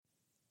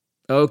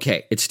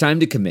Okay, it's time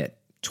to commit.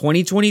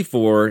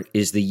 2024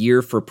 is the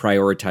year for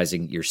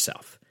prioritizing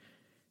yourself.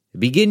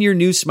 Begin your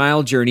new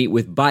smile journey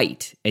with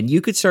Byte, and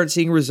you could start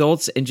seeing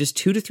results in just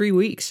 2 to 3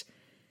 weeks.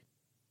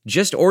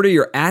 Just order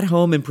your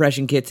at-home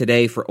impression kit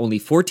today for only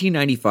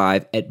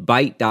 $14.95 at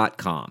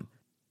Byte.com.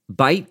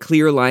 Byte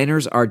clear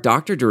liners are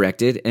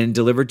doctor-directed and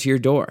delivered to your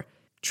door.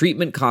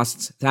 Treatment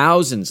costs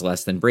thousands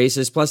less than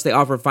braces, plus they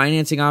offer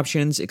financing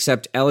options,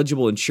 accept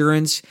eligible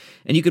insurance,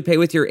 and you could pay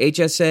with your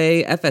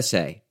HSA,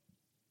 FSA.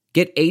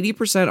 Get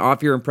 80%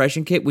 off your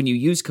impression kit when you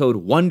use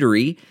code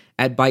WONDERY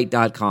at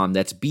Byte.com.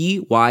 That's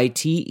BYTE.com.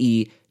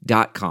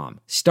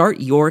 Start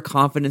your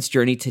confidence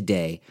journey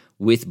today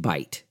with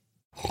Byte.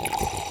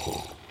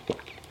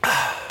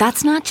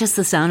 That's not just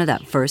the sound of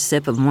that first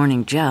sip of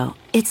Morning Joe.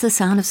 It's the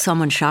sound of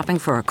someone shopping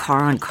for a car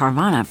on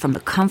Carvana from the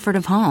comfort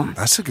of home.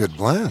 That's a good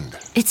blend.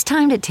 It's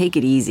time to take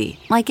it easy,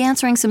 like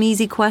answering some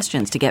easy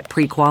questions to get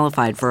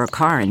pre-qualified for a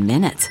car in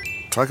minutes.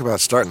 Talk about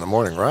starting the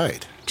morning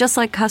right. Just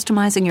like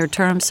customizing your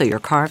terms so your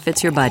car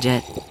fits your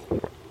budget.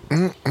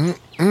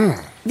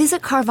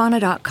 Visit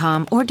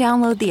Carvana.com or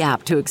download the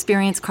app to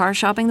experience car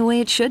shopping the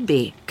way it should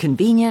be.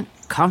 Convenient,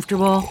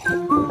 comfortable.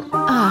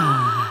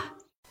 Ah.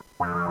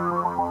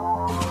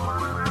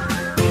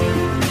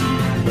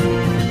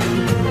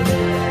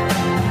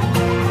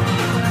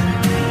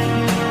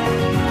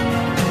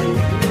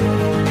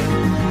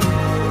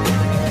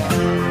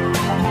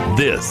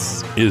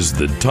 This is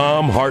the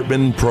Thom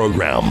Hartmann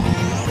Program.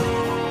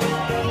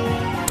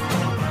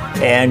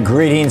 And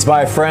greetings,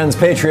 my friends,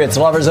 patriots,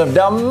 lovers of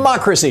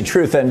democracy,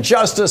 truth, and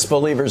justice,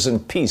 believers in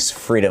peace,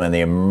 freedom, and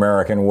the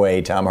American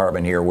way. Thom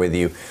Hartmann here with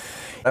you.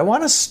 I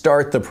want to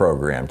start the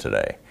program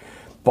today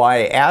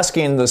by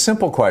asking the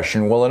simple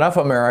question, will enough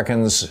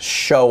Americans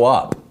show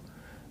up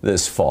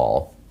this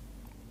fall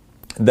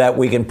that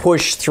we can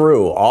push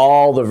through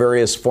all the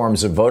various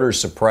forms of voter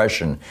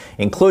suppression,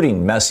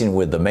 including messing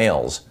with the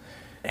mails,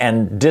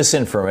 and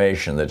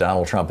disinformation that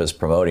Donald Trump is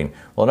promoting?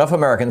 Will enough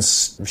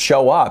Americans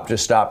show up to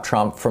stop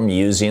Trump from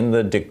using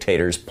the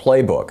dictator's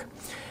playbook?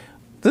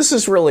 This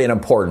is really an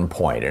important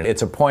point, and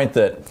it's a point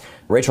that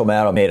Rachel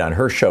Maddow made on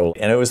her show,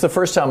 and it was the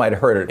first time I'd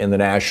heard it in the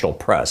national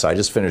press. I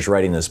just finished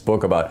writing this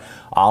book about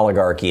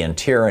oligarchy and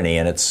tyranny,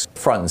 and it's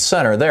front and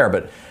center there,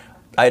 but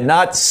I had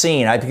not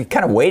seen, I'd been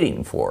kind of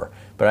waiting for,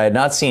 but I had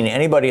not seen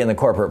anybody in the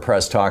corporate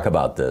press talk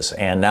about this,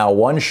 and now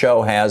one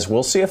show has.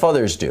 We'll see if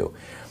others do.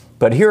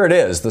 But here it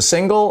is, the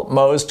single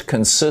most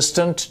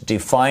consistent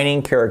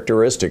defining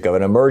characteristic of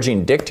an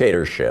emerging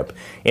dictatorship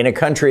in a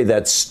country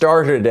that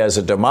started as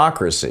a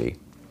democracy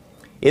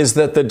is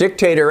that the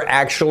dictator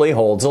actually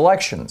holds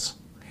elections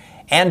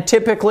and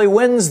typically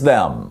wins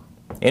them.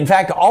 In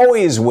fact,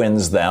 always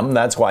wins them.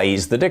 That's why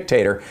he's the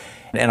dictator.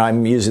 And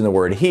I'm using the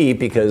word he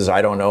because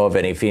I don't know of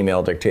any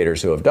female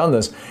dictators who have done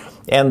this.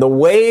 And the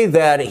way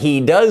that he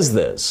does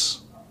this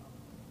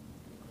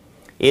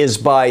is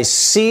by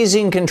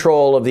seizing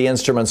control of the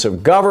instruments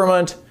of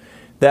government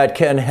that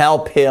can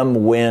help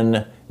him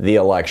win the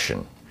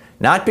election.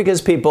 Not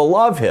because people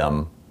love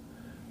him,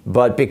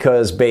 but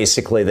because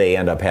basically they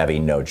end up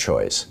having no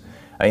choice.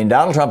 I mean,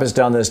 Donald Trump has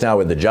done this now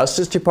with the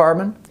Justice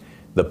Department,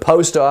 the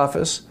Post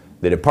Office,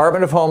 the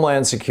Department of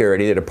Homeland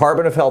Security, the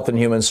Department of Health and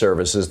Human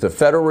Services, the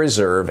Federal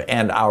Reserve,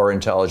 and our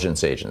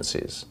intelligence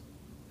agencies.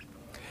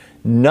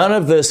 None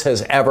of this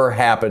has ever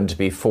happened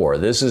before.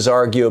 This is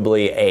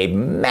arguably a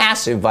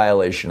massive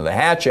violation of the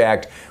Hatch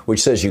Act,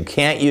 which says you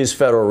can't use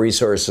federal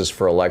resources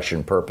for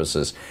election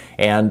purposes.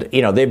 And,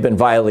 you know, they've been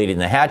violating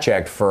the Hatch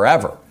Act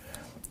forever.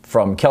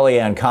 From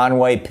Kellyanne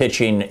Conway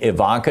pitching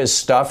Ivanka's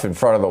stuff in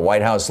front of the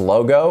White House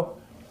logo,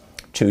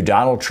 to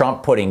Donald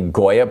Trump putting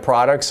Goya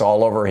products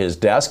all over his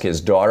desk,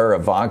 his daughter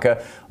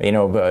Ivanka,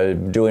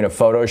 doing a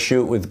photo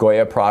shoot with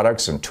Goya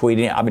products and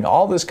tweeting. I mean,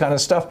 all this kind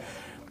of stuff.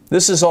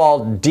 This is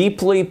all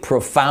deeply,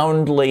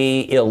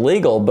 profoundly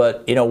illegal,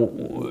 but,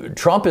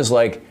 Trump is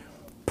like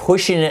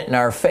pushing it in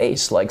our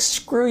face, like,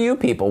 screw you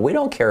people. We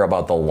don't care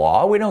about the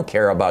law. We don't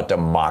care about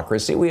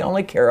democracy. We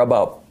only care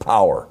about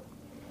power.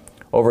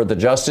 Over at the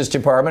Justice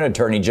Department,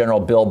 Attorney General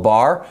Bill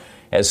Barr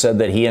has said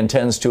that he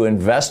intends to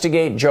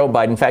investigate Joe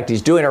Biden. In fact,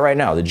 he's doing it right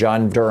now, the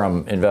John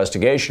Durham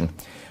investigation.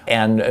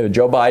 And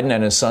Joe Biden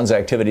and his son's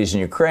activities in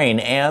Ukraine,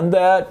 and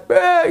that,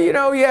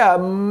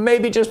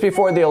 maybe just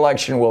before the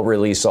election we'll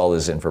release all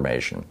this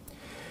information.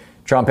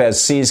 Trump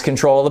has seized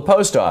control of the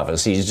post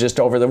office. He's just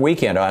over the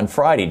weekend, on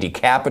Friday,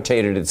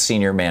 decapitated its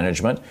senior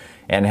management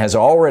and has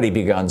already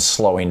begun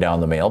slowing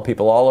down the mail.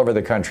 People all over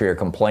the country are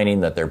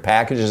complaining that their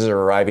packages are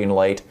arriving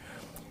late.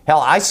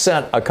 Hell, I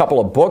sent a couple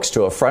of books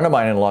to a friend of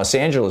mine in Los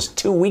Angeles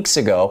 2 weeks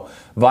ago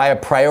via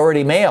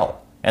priority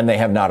mail, and they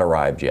have not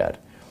arrived yet.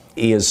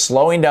 He is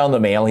slowing down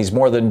the mail. He's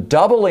more than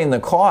doubling the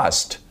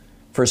cost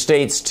for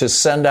states to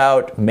send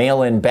out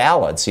mail-in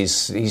ballots.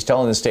 He's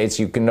telling the states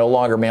you can no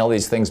longer mail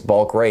these things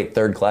bulk rate,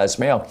 third-class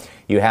mail.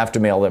 You have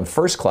to mail them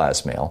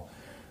first-class mail.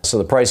 So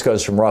the price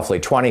goes from roughly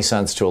 20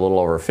 cents to a little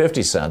over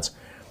 50 cents.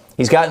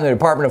 He's gotten the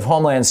Department of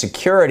Homeland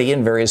Security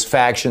and various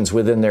factions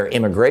within their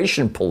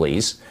immigration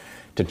police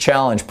to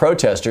challenge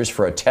protesters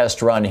for a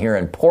test run here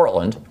in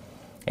Portland.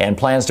 and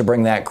plans to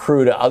bring that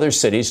crew to other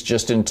cities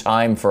just in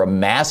time for a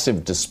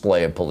massive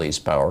display of police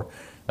power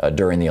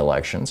during the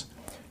elections.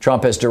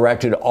 Trump has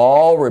directed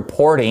all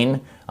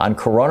reporting on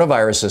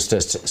coronavirus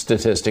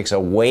statistics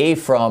away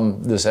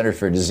from the Centers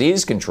for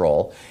Disease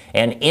Control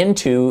and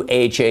into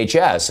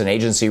HHS, an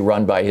agency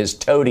run by his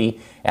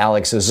toady,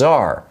 Alex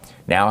Azar.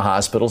 Now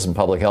hospitals and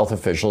public health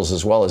officials,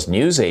 as well as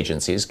news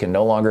agencies, can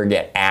no longer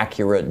get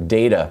accurate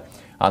data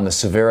on the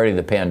severity of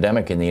the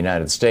pandemic in the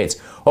United States.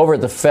 Over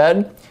at the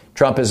Fed,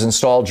 Trump has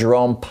installed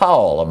Jerome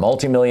Powell, a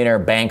multimillionaire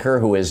banker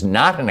who is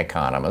not an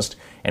economist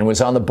and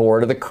was on the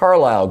board of the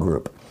Carlyle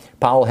Group.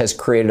 Powell has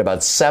created about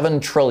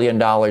 $7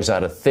 trillion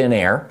out of thin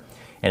air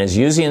and is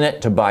using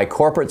it to buy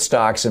corporate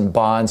stocks and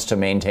bonds to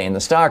maintain the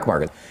stock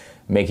market,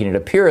 making it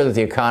appear that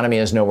the economy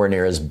is nowhere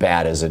near as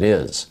bad as it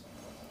is.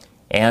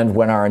 And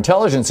when our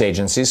intelligence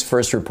agencies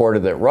first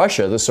reported that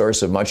Russia, the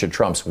source of much of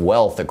Trump's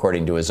wealth,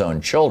 according to his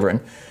own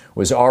children,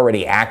 was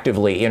already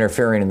actively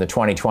interfering in the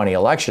 2020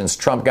 elections,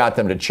 Trump got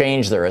them to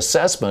change their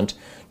assessment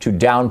to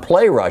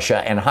downplay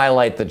Russia and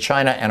highlight that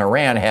China and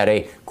Iran had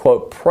a,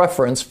 quote,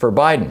 preference for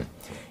Biden.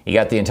 He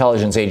got the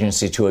intelligence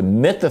agency to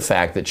admit the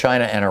fact that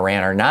China and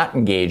Iran are not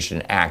engaged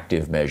in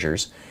active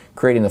measures,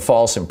 creating the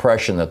false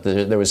impression that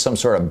there was some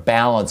sort of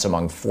balance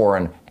among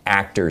foreign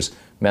actors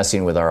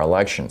messing with our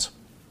elections.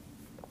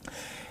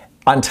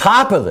 On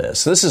top of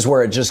this is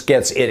where it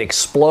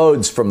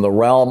explodes from the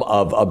realm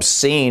of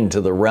obscene to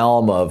the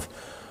realm of,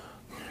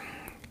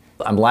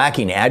 I'm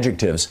lacking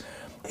adjectives.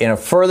 In a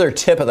further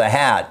tip of the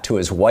hat to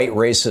his white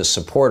racist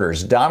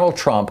supporters, Donald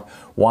Trump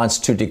wants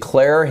to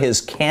declare his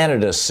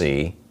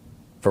candidacy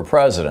for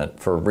president,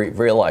 for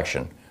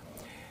re-election,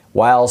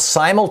 while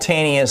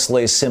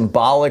simultaneously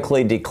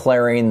symbolically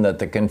declaring that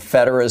the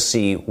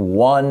Confederacy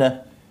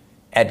won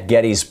at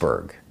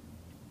Gettysburg.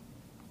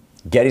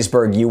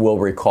 Gettysburg, you will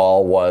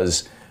recall,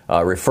 was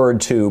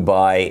referred to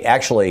by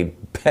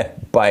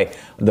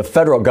the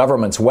federal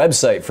government's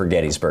website for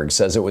Gettysburg,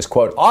 says it was,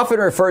 quote,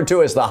 often referred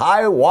to as the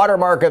high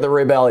watermark of the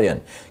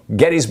rebellion.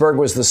 Gettysburg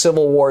was the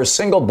Civil War's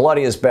single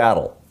bloodiest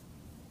battle.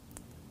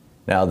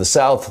 Now, the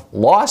South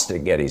lost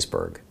at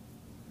Gettysburg.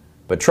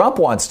 But Trump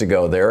wants to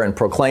go there and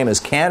proclaim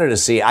his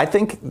candidacy, I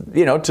think,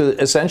 to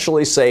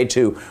essentially say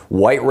to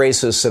white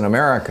racists in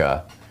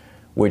America,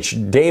 which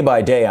day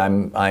by day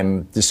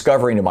I'm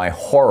discovering to my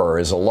horror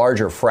is a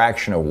larger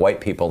fraction of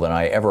white people than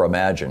I ever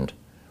imagined,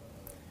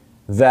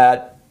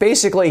 that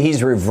basically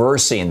he's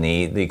reversing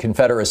the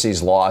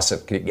Confederacy's loss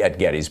at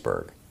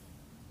Gettysburg.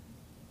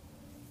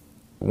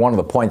 One of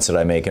the points that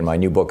I make in my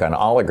new book on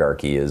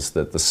oligarchy is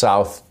that the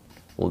South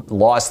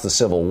lost the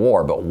Civil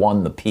War but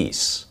won the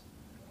peace.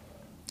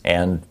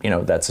 And,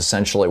 that's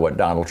essentially what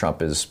Donald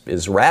Trump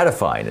is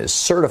ratifying, is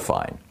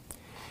certifying.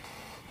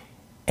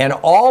 And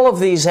all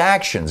of these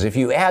actions, if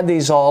you add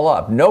these all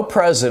up, no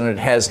president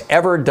has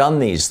ever done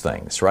these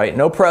things, right?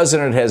 No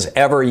president has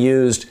ever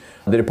used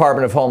the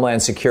Department of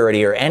Homeland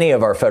Security or any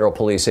of our federal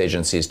police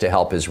agencies to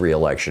help his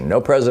reelection. No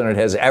president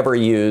has ever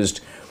used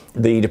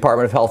the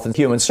Department of Health and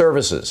Human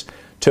Services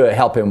to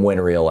help him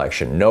win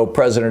re-election. No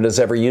president has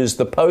ever used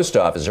the post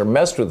office or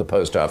messed with the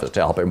post office to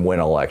help him win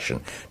an election.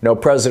 No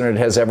president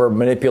has ever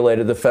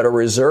manipulated the Federal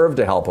Reserve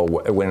to help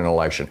win an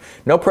election.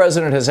 No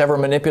president has ever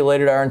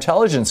manipulated our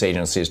intelligence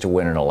agencies to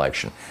win an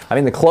election. I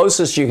mean, the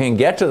closest you can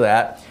get to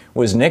that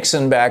was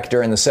Nixon back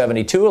during the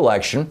 72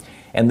 election.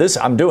 And this,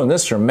 I'm doing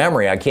this from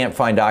memory. I can't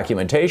find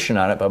documentation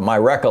on it, but my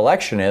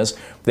recollection is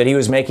that he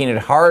was making it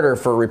harder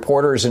for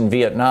reporters in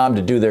Vietnam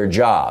to do their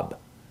job.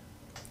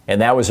 And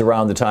that was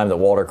around the time that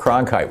Walter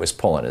Cronkite was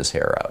pulling his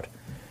hair out.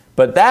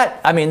 But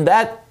that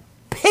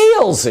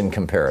pales in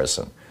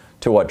comparison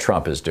to what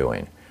Trump is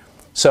doing.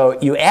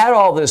 So you add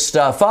all this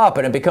stuff up,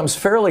 and it becomes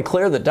fairly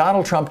clear that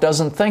Donald Trump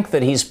doesn't think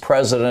that he's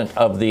president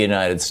of the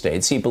United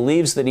States. He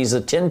believes that he's a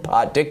tin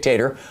pot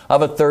dictator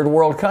of a third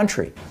world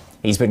country.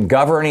 He's been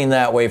governing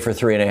that way for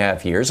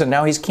 3.5 years, and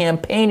now he's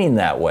campaigning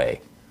that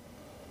way.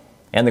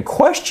 And the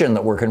question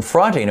that we're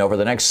confronting over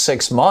the next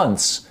 6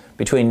 months,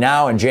 between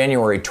now and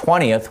January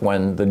 20th,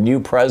 when the new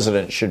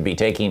president should be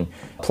taking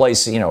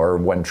place, or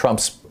when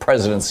Trump's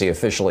presidency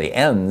officially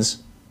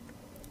ends,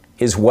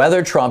 is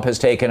whether Trump has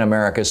taken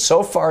America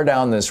so far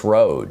down this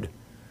road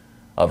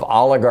of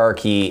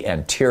oligarchy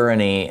and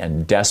tyranny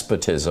and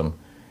despotism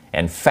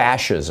and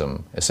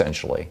fascism,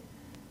 essentially,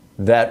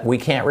 that we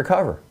can't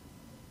recover.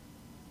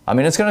 I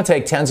mean, it's going to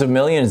take tens of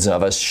millions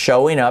of us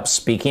showing up,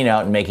 speaking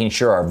out, and making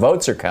sure our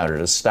votes are counted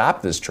to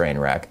stop this train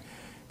wreck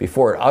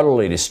before it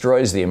utterly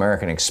destroys the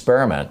American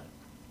experiment.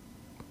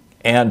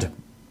 And,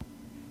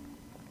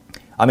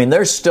 I mean,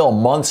 there's still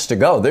months to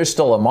go. There's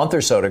still a month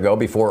or so to go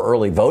before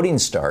early voting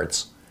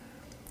starts.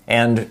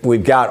 And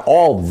we've got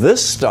all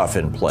this stuff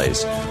in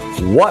place.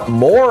 What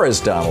more is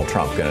Donald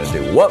Trump going to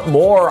do? What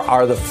more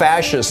are the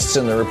fascists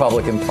in the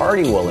Republican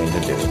Party willing to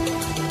do?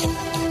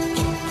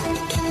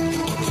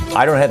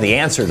 I don't have the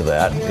answer to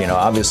that.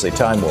 Obviously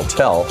time will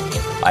tell.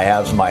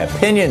 My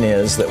opinion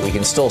is that we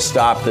can still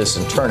stop this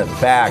and turn it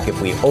back if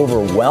we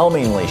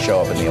overwhelmingly show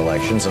up in the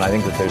elections, and I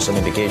think that there's some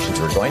indications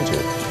we're going to.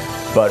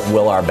 But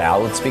will our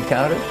ballots be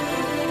counted?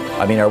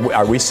 I mean,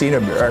 are we seeing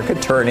America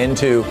turn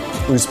into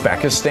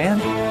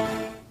Uzbekistan?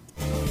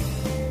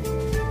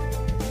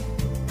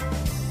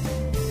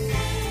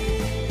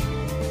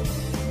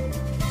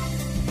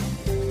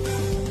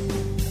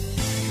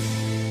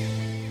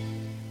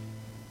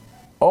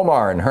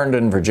 Omar in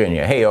Herndon,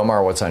 Virginia. Hey,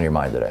 Omar, what's on your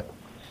mind today?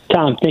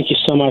 Tom, thank you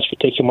so much for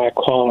taking my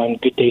call, and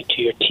good day to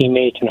your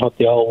teammates, and hope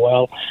they're all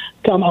well.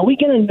 Tom, are we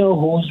going to know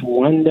who's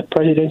won the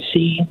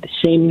presidency the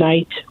same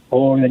night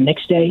or the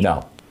next day?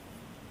 No.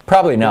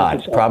 Probably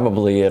not.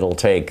 Probably it'll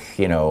take,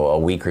 a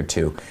week or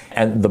two.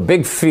 And the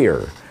big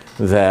fear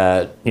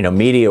that,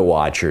 media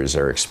watchers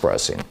are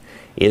expressing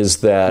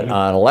is that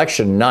on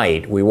election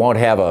night, we won't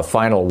have a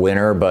final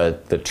winner,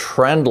 but the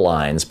trend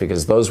lines,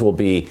 because those will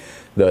be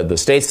the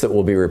states that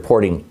will be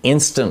reporting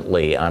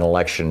instantly on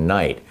election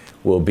night,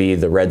 will be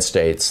the red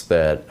states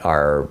that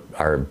are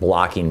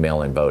blocking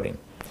mail-in voting.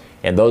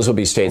 And those will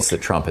be states that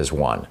Trump has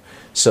won.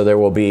 So there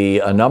will be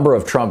a number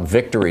of Trump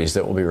victories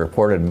that will be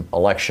reported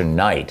election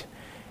night.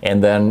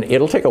 And then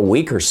it'll take a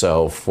week or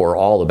so for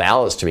all the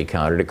ballots to be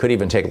counted. It could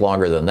even take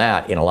longer than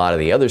that in a lot of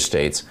the other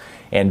states.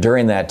 And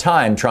during that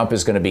time, Trump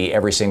is going to be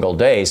every single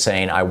day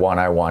saying, I won,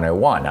 I won, I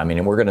won. I mean,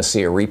 and we're going to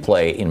see a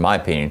replay, in my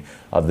opinion,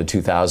 of the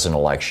 2000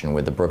 election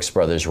with the Brooks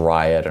Brothers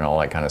riot and all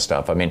that kind of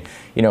stuff. I mean,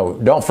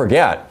 don't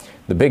forget,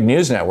 the big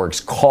news networks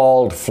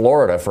called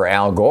Florida for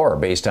Al Gore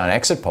based on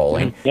exit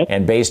polling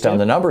and based on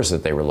the numbers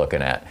that they were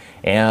looking at.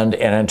 And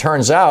it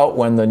turns out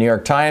when the New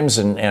York Times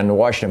and the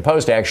Washington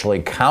Post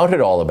actually counted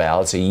all the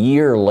ballots a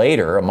year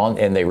later,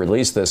 and they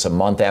released this a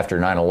month after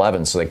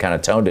 9/11, so they kind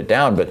of toned it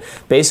down. But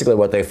basically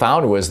what they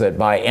found was that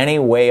by any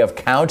way of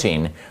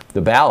counting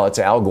the ballots,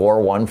 Al Gore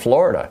won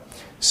Florida.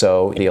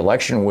 So the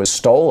election was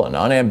stolen,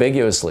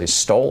 unambiguously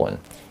stolen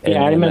in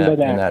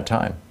that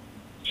time.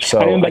 So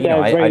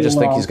I just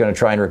think he's going to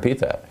try and repeat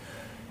that.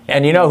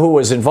 And who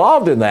was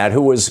involved in that,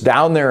 who was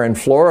down there in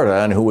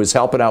Florida and who was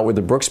helping out with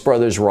the Brooks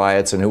Brothers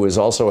riots and who was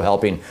also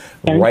helping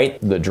write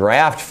the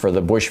draft for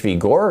the Bush v.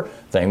 Gore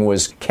thing,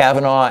 was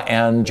Kavanaugh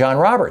and John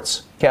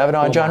Roberts.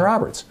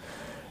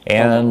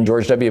 And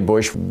George W.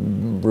 Bush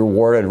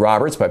rewarded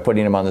Roberts by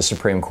putting him on the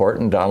Supreme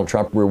Court, and Donald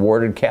Trump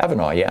rewarded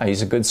Kavanaugh. Yeah,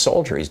 he's a good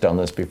soldier. He's done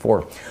this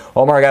before.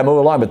 Omar, I got to move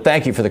along, but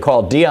thank you for the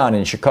call. Dion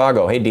in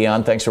Chicago. Hey,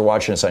 Dion, thanks for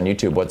watching us on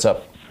YouTube. What's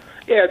up?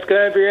 Yeah, it's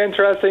going to be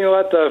interesting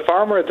what the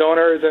farmer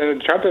donors in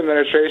the Trump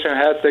administration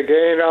has to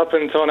gain up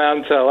until now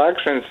into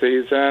election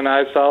season.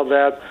 I saw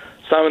that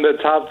some of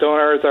the top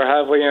donors are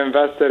heavily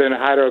invested in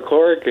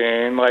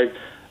hydrochloroquine, like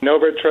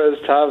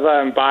Novartis,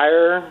 Teva, and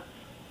Bayer.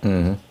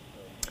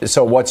 Mm-hmm.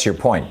 So what's your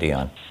point,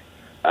 Dion?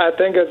 I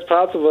think it's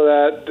possible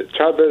that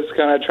Trump is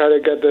going to try to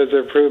get this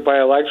approved by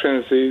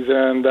election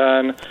season,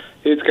 then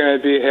he's going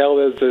to be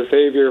hailed as the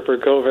savior for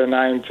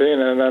COVID-19,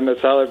 and then the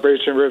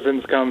celebration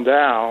ribbons come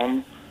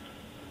down.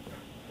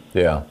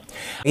 Yeah.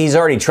 He's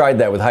already tried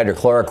that with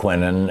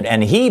hydrochloroquine.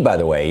 And he, by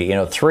the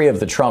way, 3 of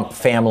the Trump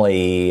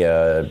family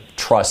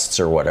trusts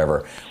or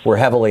whatever were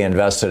heavily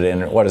invested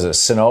in,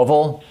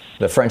 Sinovel,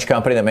 the French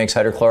company that makes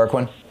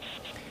hydrochloroquine?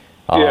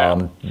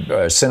 Yeah.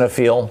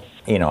 Sinophyl.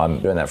 I'm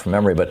doing that from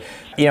memory. But,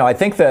 I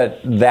think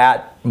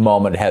that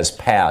moment has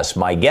passed.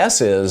 My guess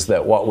is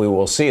that what we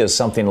will see is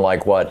something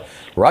like what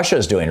Russia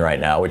is doing right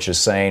now, which is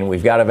saying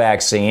we've got a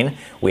vaccine.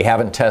 We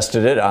haven't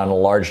tested it on a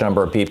large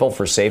number of people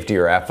for safety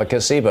or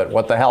efficacy, but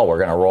what the hell? We're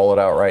going to roll it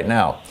out right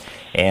now.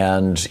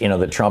 And,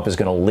 that Trump is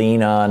going to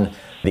lean on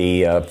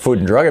the Food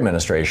and Drug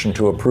Administration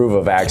to approve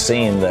a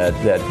vaccine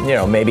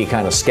that may be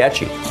kind of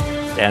sketchy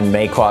and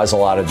may cause a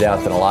lot of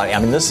death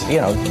and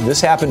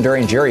this happened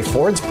during Jerry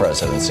Ford's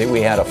presidency.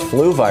 We had a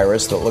flu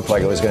virus that looked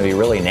like it was going to be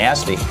really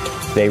nasty.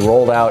 They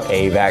rolled out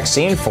a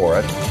vaccine for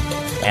it.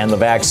 And the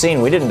vaccine,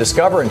 we didn't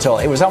discover until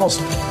it was almost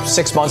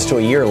 6 months to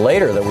a year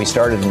later that we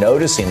started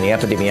noticing, the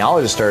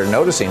epidemiologists started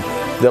noticing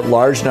that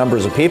large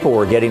numbers of people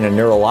were getting a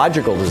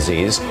neurological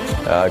disease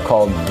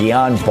called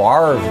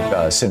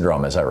Guillain-Barré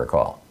syndrome, as I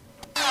recall.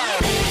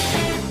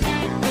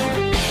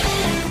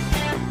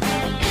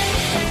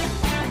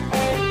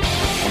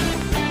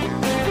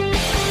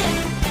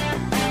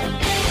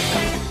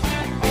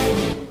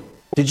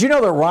 Did you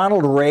know that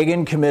Ronald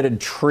Reagan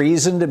committed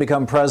treason to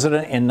become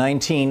president in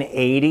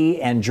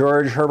 1980 and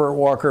George Herbert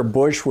Walker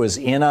Bush was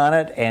in on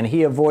it and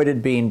he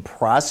avoided being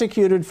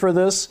prosecuted for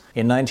this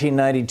in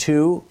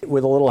 1992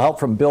 with a little help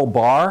from Bill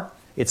Barr?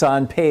 It's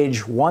on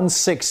page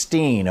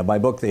 116 of my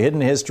book, The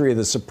Hidden History of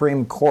the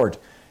Supreme Court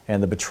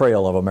and the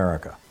Betrayal of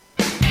America.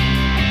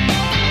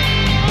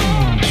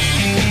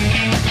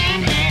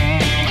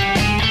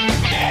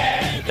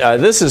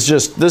 This is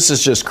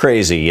just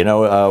crazy.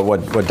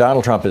 What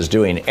Donald Trump is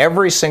doing.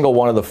 Every single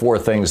one of the 4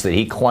 things that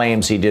he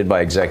claims he did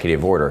by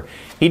executive order,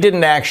 he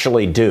didn't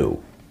actually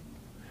do.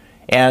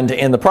 And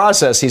in the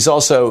process, he's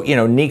also,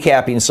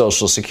 kneecapping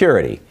Social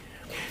Security.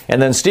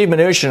 And then Steve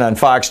Mnuchin on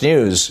Fox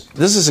News,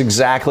 this is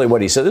exactly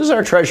what he said. This is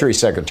our Treasury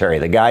Secretary,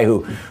 the guy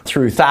who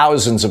threw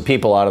thousands of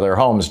people out of their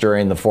homes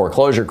during the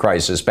foreclosure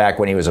crisis back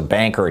when he was a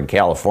banker in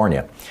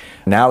California.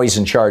 Now he's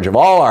in charge of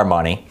all our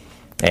money.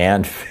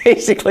 And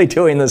basically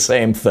doing the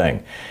same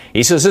thing.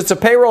 He says it's a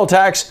payroll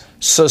tax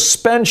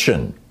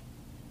suspension.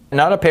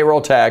 not a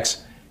payroll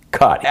tax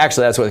cut.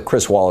 Actually, that's what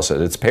Chris Wallace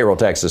said. It's payroll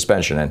tax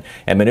suspension.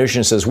 And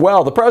Mnuchin says,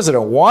 well, the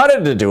president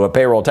wanted to do a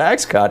payroll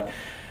tax cut,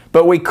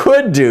 but we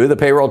could do the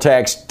payroll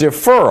tax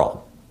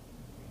deferral.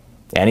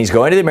 And he's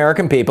going to the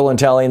American people and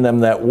telling them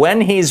that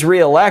when he's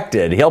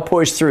reelected, he'll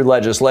push through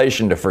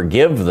legislation to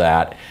forgive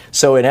that.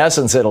 So in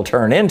essence, it'll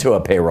turn into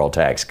a payroll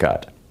tax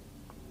cut.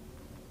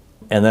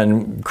 And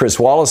then Chris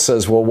Wallace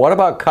says, well, what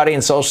about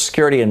cutting Social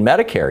Security and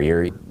Medicare?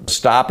 You're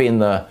stopping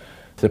the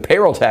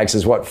payroll tax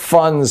is what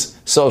funds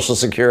Social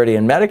Security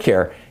and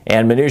Medicare.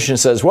 And Mnuchin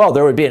says, well,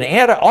 there would be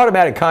an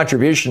automatic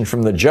contribution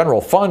from the general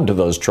fund to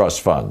those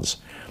trust funds.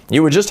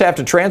 You would just have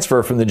to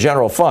transfer from the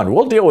general fund.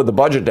 We'll deal with the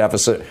budget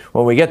deficit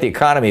when we get the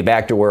economy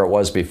back to where it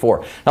was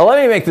before. Now,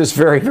 let me make this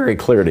very, very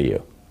clear to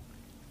you.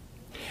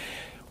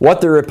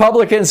 What the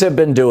Republicans have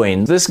been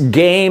doing, this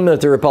game that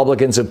the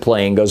Republicans have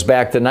playing, goes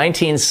back to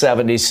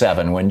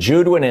 1977 when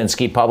Jude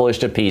Wanniski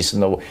published a piece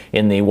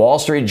in the Wall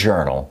Street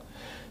Journal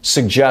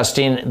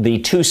suggesting the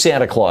two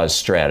Santa Claus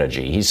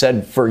strategy. He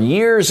said for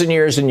years and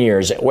years and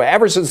years,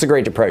 ever since the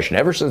Great Depression,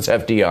 ever since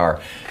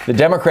FDR, the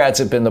Democrats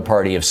have been the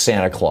party of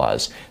Santa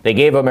Claus. They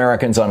gave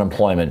Americans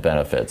unemployment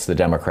benefits, the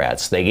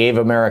Democrats. They gave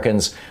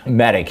Americans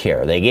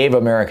Medicare. They gave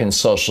Americans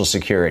Social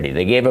Security.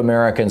 They gave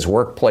Americans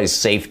workplace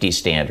safety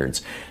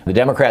standards. The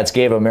Democrats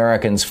gave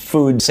Americans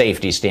food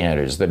safety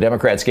standards. The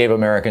Democrats gave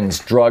Americans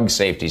drug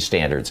safety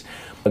standards.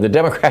 The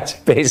Democrats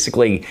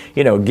basically,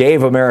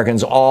 gave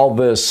Americans all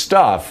this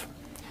stuff.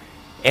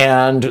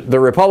 And the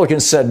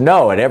Republicans said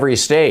no at every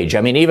stage.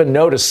 I mean, even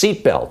no to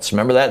seatbelts.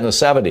 Remember that in the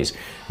 70s?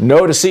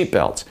 No to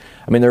seatbelts.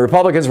 I mean, the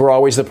Republicans were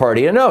always the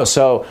party of no.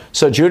 So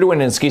Jude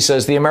Wanniski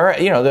says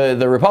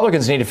the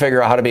Republicans need to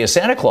figure out how to be a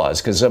Santa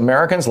Claus because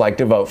Americans like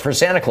to vote for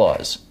Santa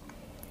Claus.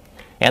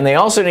 And they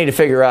also need to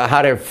figure out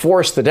how to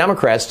force the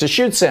Democrats to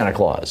shoot Santa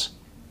Claus.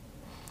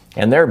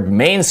 And their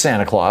main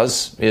Santa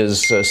Claus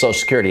is Social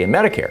Security and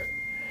Medicare.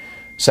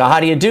 So how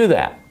do you do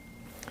that?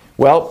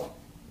 Well,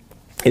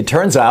 it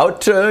turns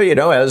out,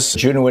 as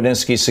Jude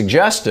Wanniski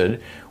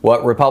suggested,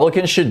 what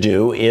Republicans should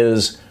do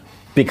is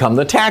become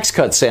the tax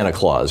cut Santa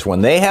Claus.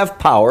 When they have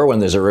power, when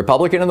there's a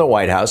Republican in the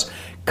White House,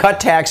 cut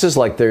taxes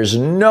like there's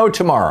no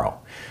tomorrow.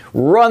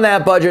 Run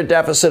that budget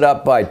deficit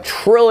up by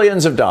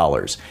trillions of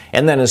dollars.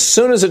 And then as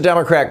soon as a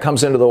Democrat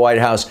comes into the White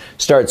House,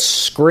 start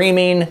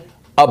screaming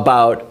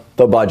about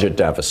the budget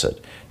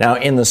deficit. Now,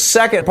 in the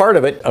second part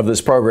of this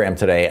program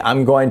today,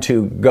 I'm going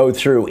to go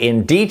through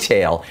in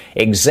detail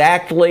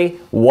exactly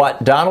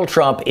what Donald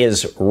Trump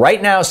is right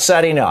now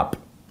setting up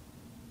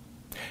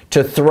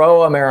to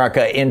throw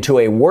America into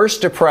a worse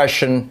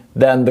depression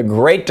than the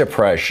Great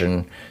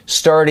Depression,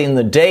 starting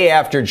the day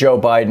after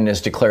Joe Biden is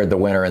declared the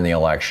winner in the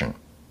election,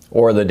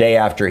 or the day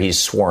after he's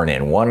sworn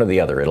in, one or the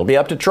other. It'll be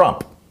up to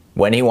Trump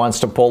when he wants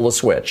to pull the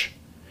switch.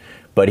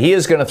 But he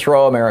is going to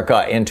throw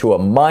America into a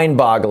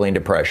mind-boggling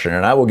depression,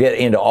 and I will get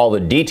into all the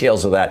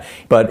details of that.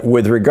 But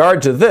with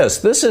regard to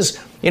this is,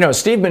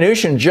 Steve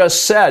Mnuchin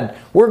just said,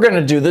 we're going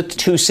to do the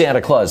two Santa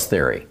Claus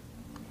theory.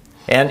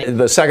 And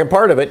the second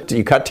part of it,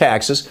 you cut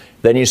taxes,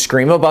 then you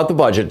scream about the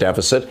budget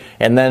deficit,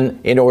 and then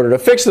in order to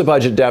fix the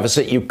budget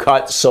deficit, you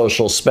cut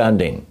social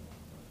spending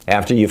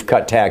after you've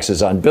cut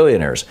taxes on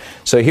billionaires.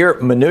 So here,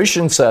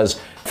 Mnuchin says,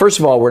 first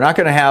of all, we're not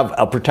going to have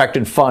a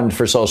protected fund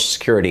for Social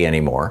Security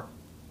anymore.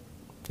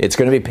 It's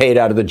going to be paid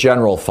out of the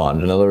general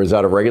fund, in other words,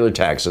 out of regular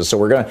taxes. So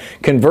we're going to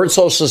convert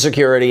Social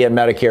Security and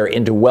Medicare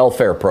into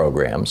welfare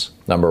programs,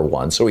 number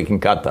one, so we can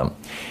cut them.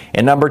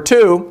 And number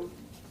two,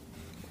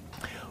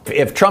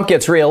 if Trump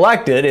gets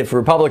reelected, if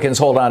Republicans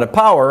hold on to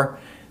power,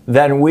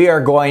 then we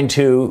are going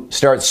to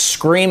start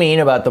screaming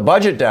about the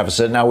budget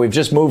deficit. Now, we've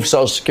just moved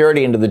Social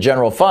Security into the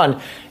general fund,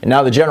 and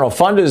now the general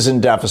fund is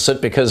in deficit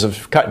because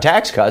of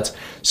tax cuts.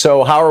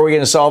 So how are we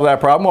going to solve that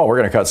problem? Well, we're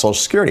going to cut Social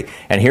Security.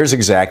 And here's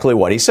exactly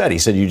what he said. He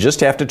said, you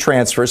just have to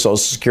transfer Social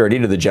Security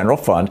to the general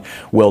fund.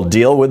 We'll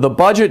deal with the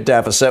budget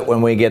deficit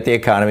when we get the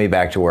economy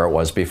back to where it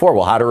was before.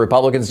 Well, how do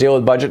Republicans deal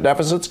with budget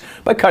deficits?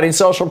 By cutting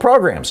social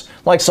programs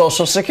like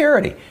Social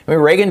Security. I mean,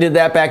 Reagan did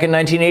that back in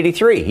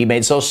 1983. He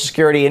made Social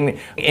Security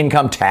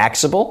income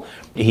taxable.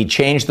 He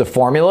changed the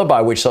formula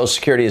by which Social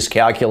Security is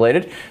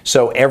calculated.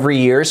 So every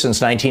year since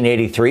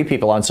 1983,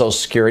 people on Social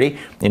Security,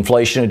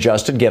 inflation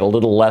adjusted, get a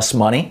little less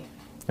money.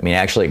 I mean,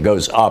 actually, it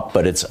goes up,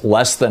 but it's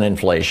less than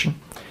inflation.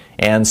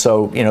 And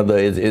so,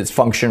 it's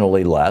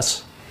functionally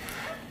less.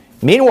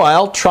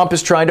 Meanwhile, Trump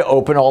is trying to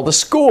open all the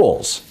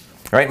schools.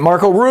 Right?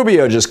 Marco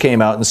Rubio just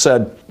came out and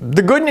said,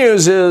 the good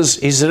news is,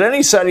 he said,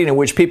 any setting in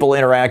which people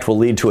interact will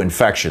lead to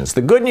infections.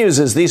 The good news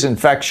is these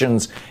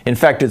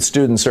infected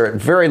students are at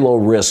very low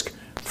risk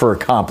for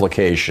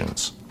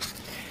complications.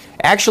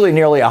 Actually,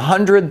 nearly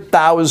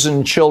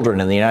 100,000 children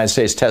in the United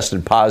States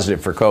tested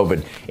positive for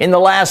COVID in the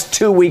last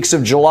 2 weeks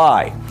of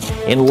July.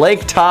 In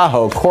Lake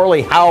Tahoe,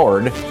 Corley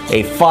Howard,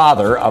 a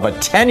father of a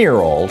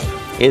 10-year-old,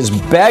 is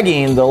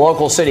begging the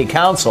local city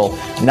council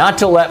not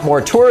to let more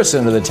tourists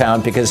into the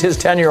town because his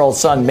 10-year-old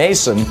son,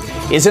 Mason,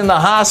 is in the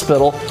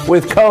hospital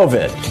with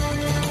COVID.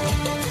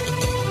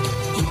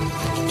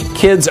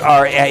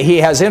 He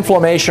has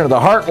inflammation of the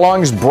heart,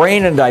 lungs,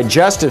 brain, and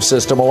digestive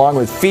system, along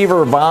with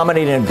fever,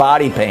 vomiting, and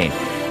body pain.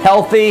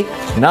 Healthy,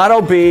 not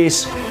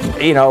obese,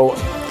 10-year-old.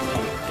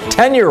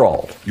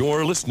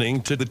 You're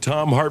listening to the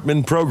Thom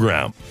Hartmann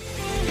Program.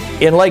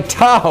 In Lake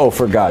Tahoe,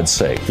 for God's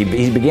sake. He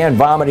began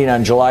vomiting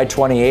on July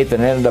 28th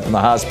and ended up in the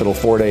hospital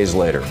 4 days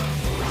later.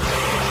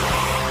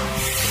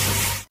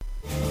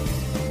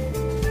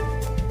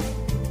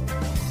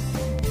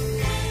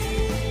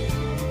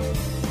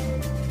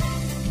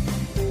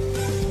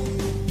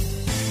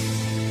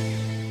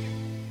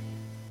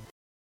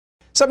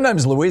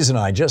 Sometimes Louise and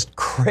I just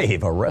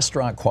crave a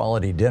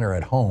restaurant-quality dinner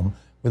at home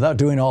without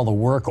doing all the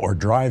work or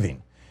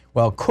driving.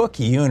 Well, Cook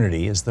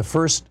Unity is the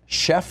first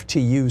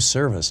chef-to-you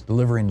service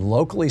delivering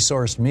locally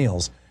sourced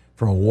meals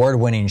from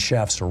award-winning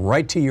chefs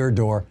right to your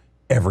door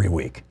every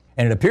week.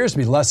 And it appears to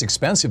be less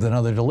expensive than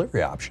other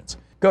delivery options.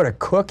 Go to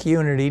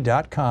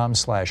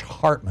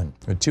cookunity.com/Hartman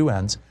with 2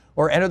 N's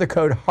or enter the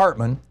code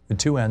Hartman with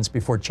 2 N's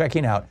before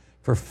checking out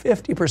for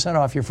 50%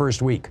 off your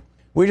first week.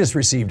 We just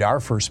received our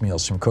first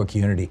meals from Cook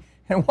Unity,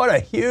 and what a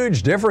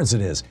huge difference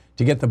it is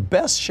to get the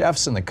best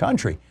chefs in the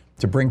country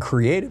to bring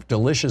creative,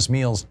 delicious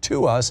meals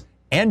to us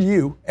and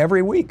you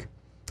every week.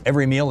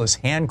 Every meal is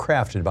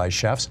handcrafted by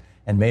chefs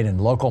and made in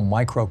local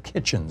micro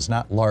kitchens,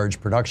 not large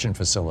production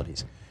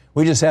facilities.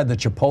 We just had the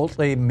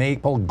Chipotle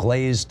maple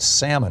glazed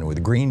salmon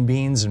with green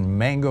beans and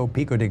mango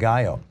pico de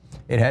gallo.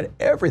 It had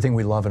everything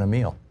we love in a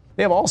meal.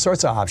 They have all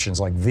sorts of options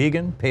like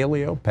vegan,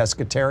 paleo,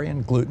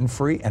 pescatarian,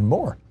 gluten-free, and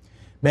more.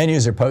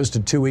 Menus are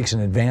posted 2 weeks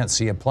in advance,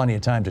 so you have plenty of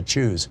time to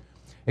choose.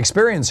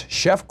 Experience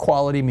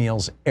chef-quality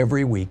meals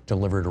every week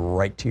delivered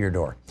right to your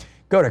door.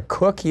 Go to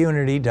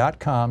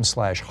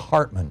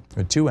cookunity.com/Hartman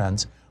with 2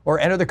 N's or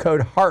enter the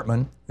code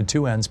Hartman with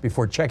 2 N's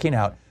before checking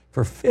out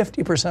for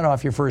 50%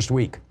 off your first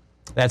week.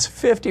 That's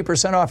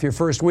 50% off your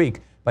first week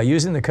by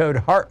using the code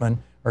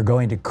Hartman or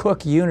going to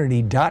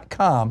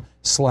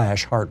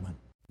cookunity.com/Hartman.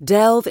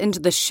 Delve into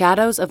the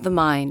shadows of the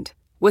mind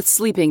with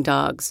Sleeping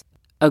Dogs,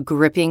 a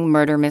gripping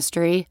murder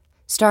mystery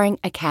starring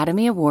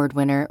Academy Award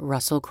winner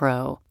Russell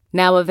Crowe.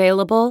 Now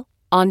available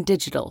on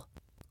digital.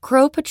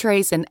 Crowe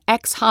portrays an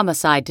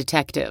ex-homicide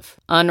detective,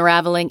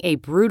 unraveling a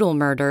brutal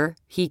murder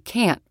he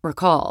can't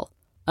recall.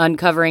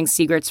 Uncovering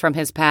secrets from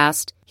his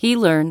past, he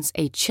learns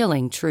a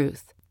chilling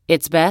truth.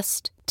 It's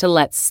best to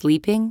let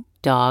sleeping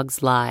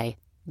dogs lie.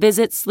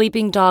 Visit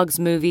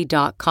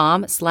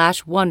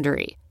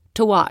sleepingdogsmovie.com/Wondery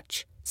to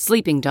watch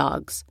Sleeping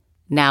Dogs,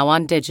 now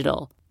on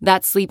digital.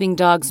 That's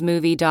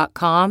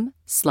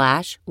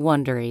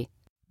sleepingdogsmovie.com/Wondery.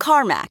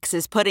 CarMax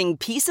is putting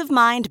peace of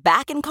mind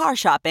back in car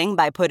shopping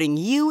by putting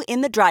you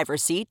in the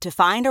driver's seat to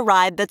find a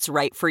ride that's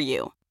right for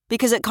you.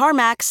 Because at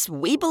CarMax,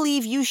 we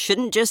believe you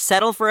shouldn't just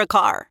settle for a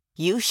car.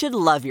 You should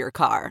love your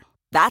car.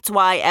 That's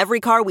why every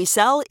car we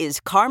sell is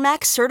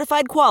CarMax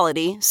certified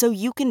quality, so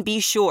you can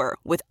be sure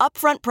with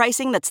upfront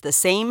pricing that's the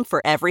same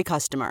for every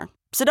customer.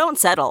 So don't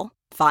settle.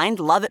 Find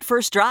love at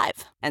first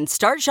drive and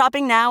start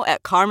shopping now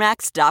at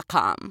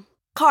CarMax.com.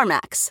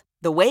 CarMax,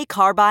 the way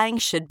car buying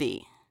should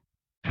be.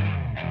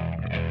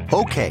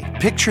 Okay,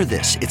 picture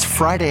this. It's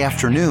Friday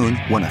afternoon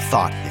when a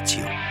thought hits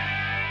you.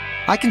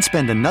 I can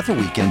spend another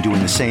weekend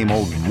doing the same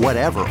old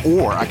whatever,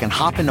 or I can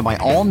hop into my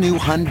all-new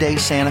Hyundai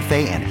Santa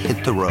Fe and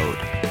hit the road.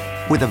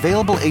 With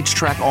available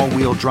H-Track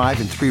all-wheel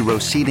drive and 3-row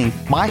seating,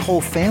 my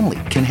whole family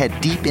can head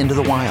deep into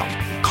the wild.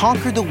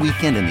 Conquer the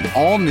weekend in the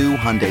all-new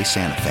Hyundai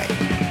Santa Fe.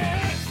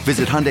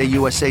 Visit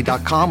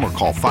HyundaiUSA.com or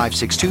call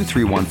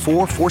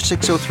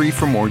 562-314-4603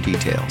 for more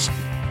details.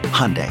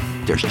 Hyundai,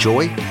 there's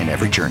joy in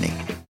every journey.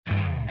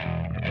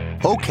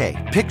 Okay,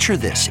 picture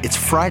this. It's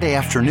Friday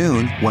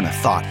afternoon when a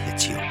thought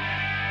hits you.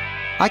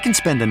 I can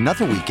spend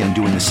another weekend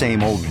doing the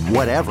same old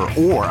whatever,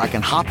 or I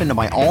can hop into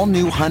my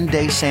all-new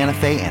Hyundai Santa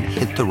Fe and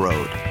hit the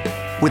road.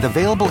 With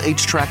available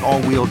H-Track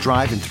all-wheel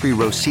drive and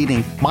 3-row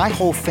seating, my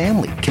whole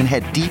family can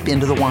head deep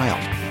into the wild.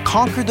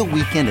 Conquer the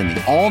weekend in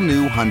the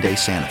all-new Hyundai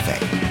Santa Fe.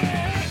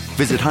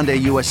 Visit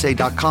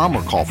HyundaiUSA.com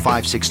or call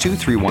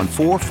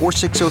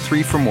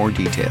 562-314-4603 for more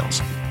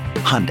details.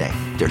 Hyundai,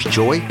 there's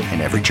joy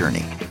in every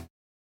journey.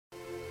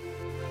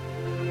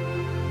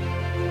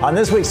 On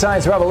this week's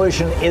Science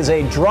Revolution, is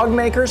a drug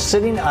maker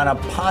sitting on a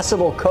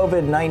possible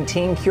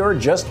COVID-19 cure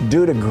just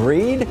due to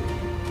greed?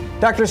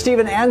 Dr.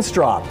 Stephen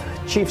Anstrop,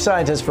 chief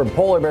scientist for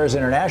Polar Bears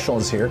International,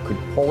 is here. Could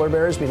polar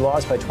bears be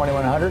lost by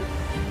 2100?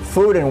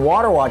 Food and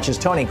Water Watch's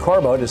Tony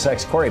Corbo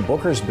dissects Cory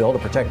Booker's bill to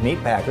protect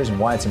meat packers and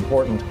why it's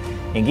important.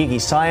 In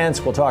Geeky Science,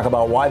 we'll talk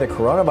about why the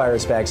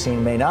coronavirus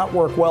vaccine may not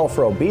work well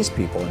for obese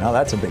people. Now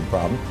that's a big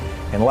problem.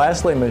 And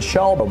lastly,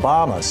 Michelle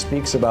Obama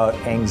speaks about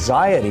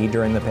anxiety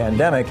during the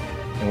pandemic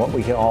and what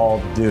we can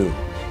all do.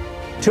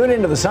 Tune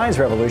into the Science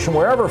Revolution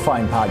wherever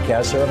fine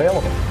podcasts are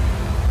available.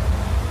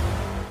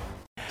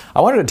 I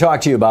wanted to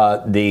talk to you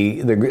about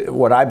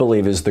what I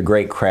believe is the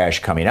great crash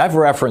coming. I've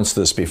referenced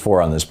this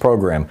before on this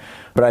program,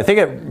 but I think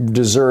it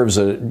deserves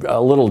a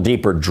little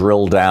deeper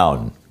drill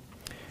down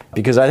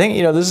because I think,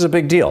 this is a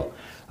big deal.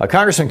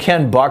 Congressman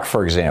Ken Buck,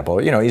 for example,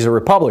 he's a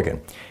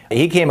Republican.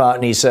 He came out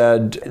and he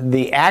said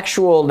the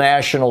actual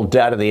national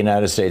debt of the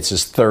United States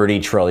is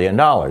 $30 trillion.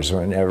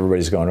 And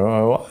everybody's going,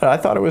 oh, I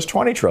thought it was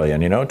 $20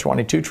 trillion,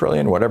 $22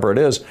 trillion, whatever it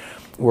is.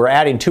 We're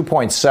adding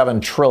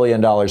 $2.7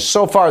 trillion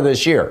so far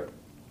this year.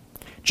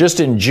 Just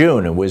in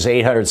June, it was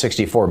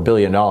 $864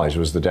 billion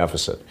was the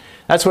deficit.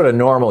 That's what a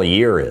normal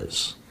year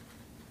is.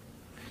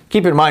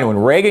 Keep in mind, when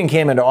Reagan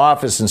came into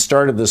office and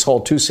started this whole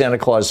two Santa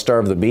Claus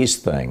starve the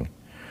beast thing,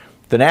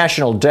 the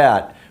national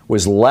debt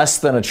was less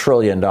than $1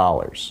 trillion.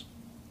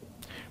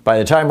 By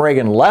the time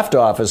Reagan left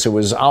office, it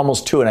was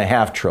almost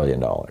 $2.5 trillion.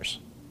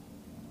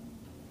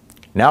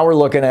 Now we're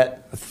looking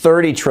at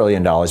 $30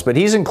 trillion, but what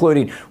he's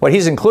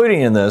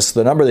including in this,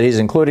 the number that he's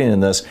including in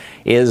this,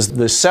 is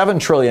the $7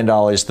 trillion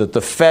that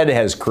the Fed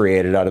has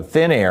created out of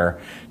thin air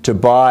to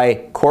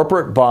buy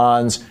corporate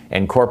bonds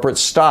and corporate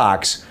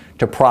stocks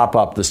to prop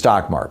up the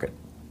stock market.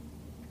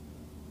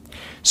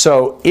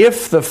 So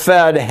if the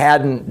Fed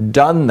hadn't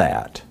done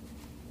that,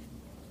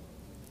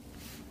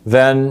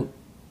 then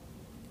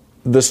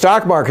the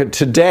stock market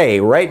today,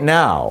 right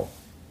now,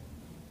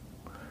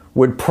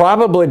 would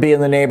probably be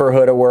in the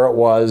neighborhood of where it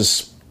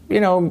was,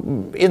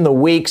 in the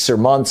weeks or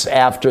months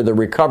after the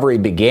recovery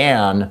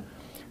began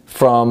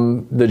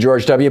from the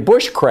George W.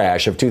 Bush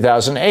crash of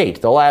 2008,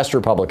 the last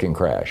Republican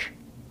crash.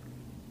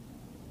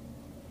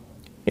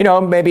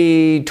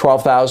 Maybe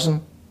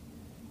 12,000,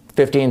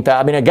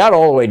 15,000. It got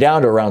all the way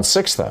down to around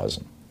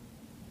 6,000.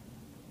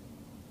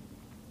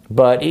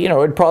 But,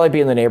 it'd probably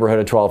be in the neighborhood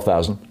of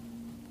 12,000.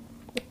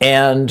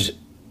 And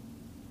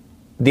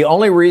the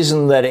only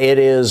reason that it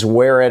is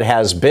where it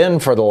has been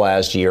for the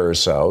last year or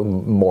so,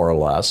 more or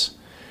less,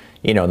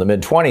 in the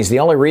mid-20s, the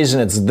only reason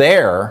it's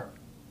there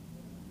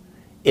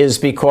is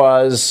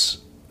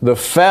because the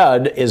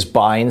Fed is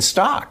buying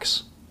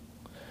stocks.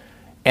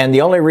 And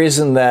the only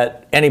reason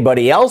that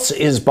anybody else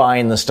is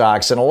buying the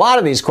stocks, and a lot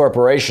of these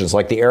corporations,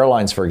 like the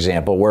airlines, for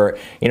example, where,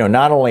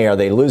 not only are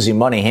they losing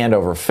money hand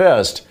over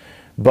fist,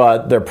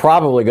 but they're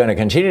probably going to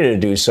continue to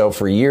do so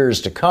for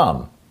years to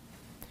come.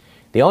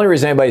 The only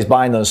reason anybody's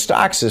buying those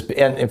stocks is,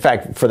 and in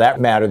fact, for that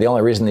matter, the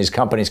only reason these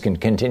companies can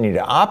continue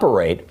to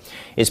operate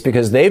is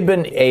because they've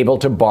been able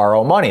to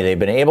borrow money. They've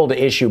been able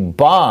to issue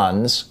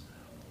bonds,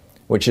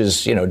 which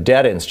is,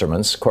 debt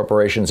instruments.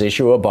 Corporations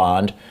issue a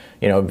bond.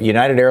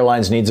 United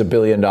Airlines needs $1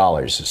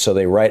 billion. So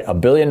they write $1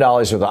 billion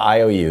worth of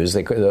IOUs.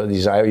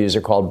 These IOUs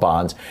are called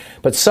bonds.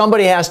 But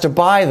somebody has to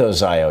buy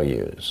those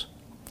IOUs.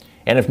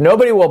 And if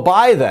nobody will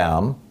buy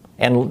them,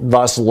 and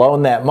thus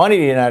loan that money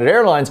to United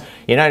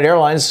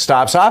Airlines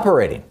stops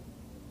operating.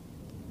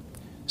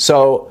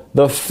 So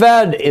the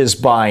Fed is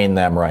buying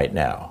them right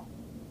now.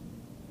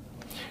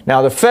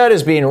 Now, the Fed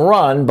is being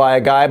run by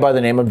a guy by the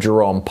name of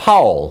Jerome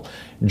Powell.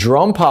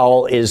 Jerome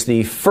Powell is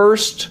the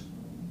first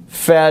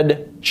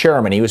Fed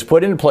chairman. He was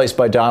put into place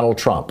by Donald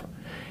Trump.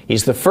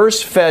 He's the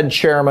first Fed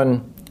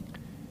chairman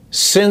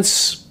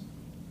since,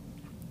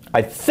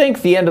 I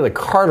think, the end of the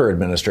Carter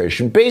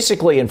administration,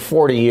 basically in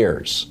 40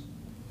 years.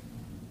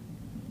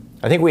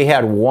 I think we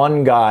had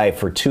one guy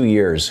for 2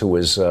 years who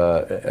was,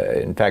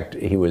 in fact,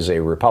 he was a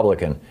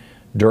Republican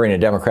during a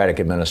Democratic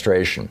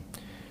administration.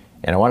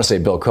 And I want to say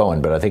Bill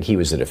Cohen, but I think he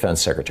was the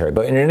defense secretary.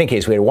 But in any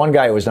case, we had one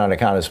guy who was not an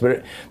economist.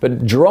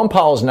 But Jerome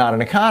Powell is not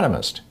an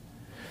economist.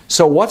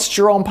 So what's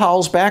Jerome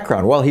Powell's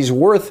background? Well, he's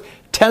worth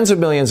tens of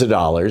millions of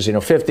dollars,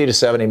 $50 to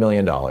 $70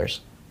 million.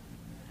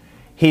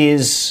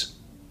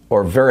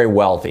 Or very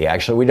wealthy,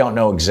 actually. We don't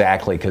know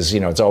exactly because,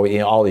 it's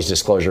always, all these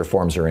disclosure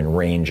forms are in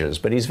ranges,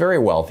 but he's very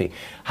wealthy.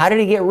 How did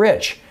he get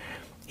rich?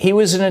 He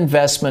was an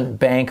investment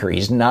banker.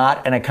 He's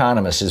not an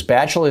economist. His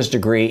bachelor's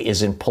degree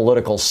is in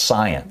political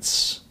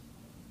science.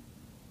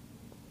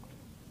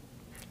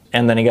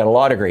 And then he got a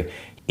law degree.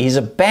 He's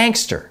a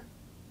bankster.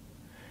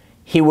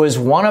 He was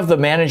one of the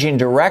managing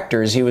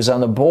directors. He was on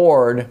the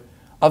board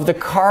of the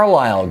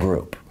Carlyle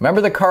Group. Remember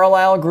the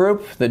Carlyle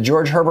Group that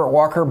George Herbert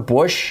Walker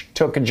Bush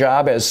took a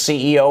job as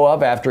CEO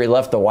of after he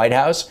left the White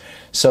House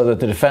so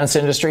that the defense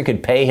industry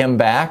could pay him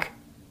back?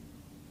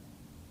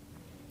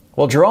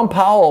 Well, Jerome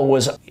Powell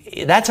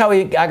that's how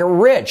he got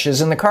rich, is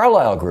in the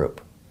Carlyle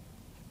Group.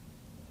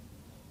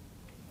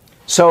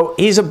 So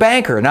he's a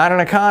banker, not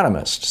an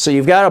economist. So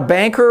you've got a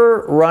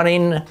banker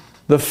running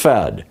the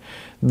Fed.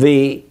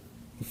 The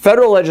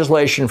federal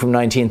legislation from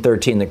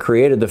 1913 that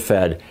created the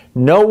Fed,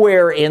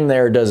 nowhere in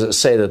there does it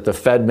say that the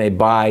Fed may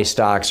buy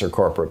stocks or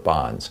corporate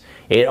bonds.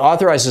 It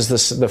authorizes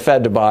the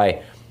Fed to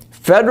buy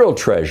federal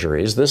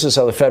treasuries. This is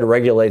how the Fed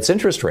regulates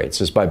interest rates,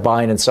 is by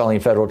buying and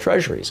selling federal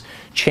treasuries,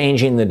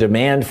 changing the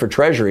demand for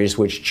treasuries,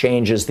 which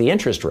changes the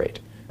interest rate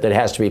that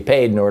has to be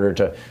paid in order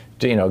to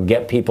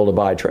get people to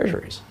buy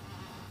treasuries.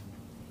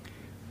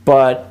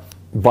 But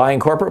buying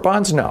corporate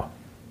bonds, no.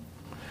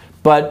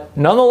 But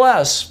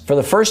nonetheless, for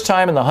the first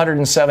time in the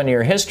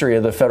 107-year history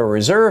of the Federal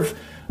Reserve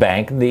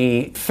Bank,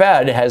 the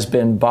Fed has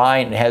been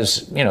buying,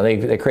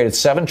 they created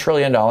 $7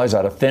 trillion out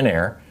of thin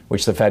air,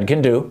 which the Fed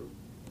can do,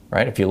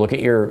 right? If you look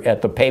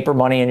at the paper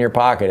money in your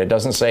pocket, it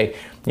doesn't say,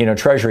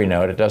 Treasury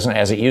note. It doesn't,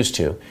 as it used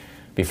to.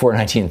 before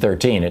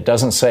 1913. It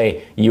doesn't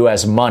say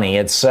U.S. money.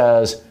 It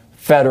says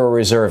Federal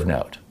Reserve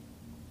note.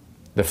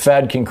 The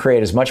Fed can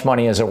create as much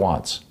money as it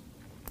wants.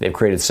 They've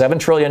created $7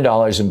 trillion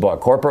and bought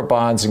corporate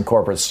bonds and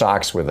corporate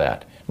stocks with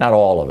that. Not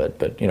all of it,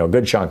 but, a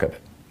good chunk of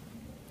it.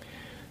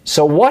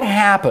 So what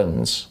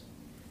happens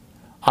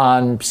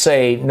on,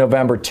 say,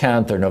 November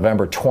 10th or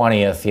November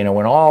 20th,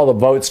 when all the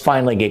votes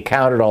finally get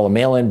counted, all the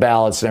mail-in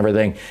ballots and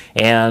everything,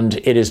 and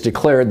it is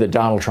declared that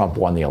Donald Trump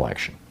won the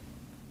election?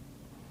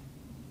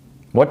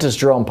 What does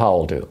Jerome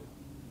Powell do?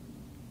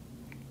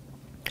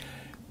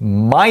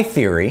 My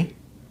theory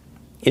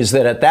is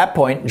that at that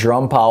point,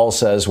 Jerome Powell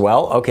says,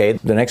 well, okay,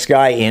 the next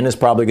guy in is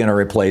probably going to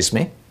replace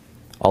me,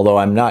 although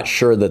I'm not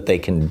sure that they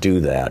can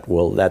do that.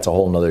 Well, that's a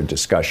whole nother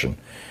discussion.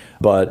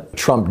 But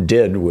Trump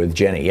did with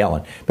Janet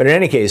Yellen. But in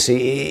any case,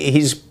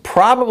 he's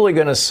probably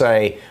going to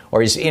say,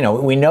 or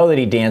we know that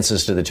he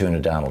dances to the tune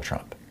of Donald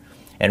Trump.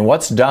 And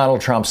what's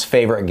Donald Trump's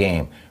favorite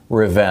game?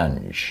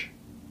 Revenge.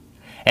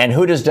 And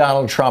who does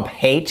Donald Trump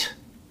hate?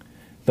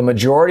 The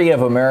majority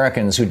of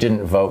Americans who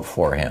didn't vote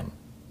for him.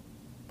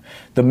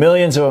 The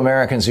millions of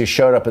Americans who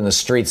showed up in the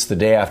streets the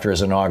day after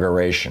his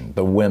inauguration,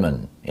 the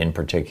women in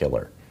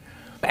particular.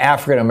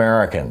 African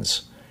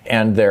Americans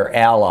and their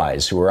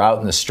allies who were out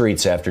in the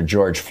streets after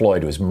George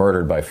Floyd was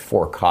murdered by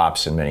 4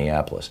 cops in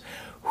Minneapolis.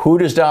 Who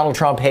does Donald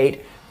Trump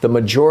hate? The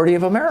majority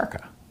of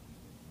America.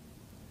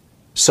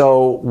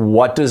 So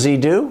what does he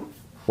do?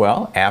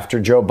 Well, after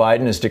Joe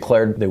Biden is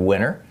declared the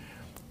winner,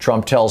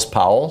 Trump tells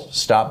Powell,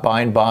 stop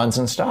buying bonds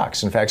and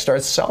stocks. In fact,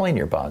 start selling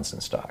your bonds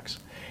and stocks.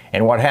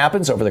 And what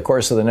happens over the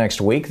course of the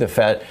next week? The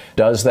Fed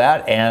does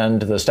that, and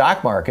the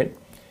stock market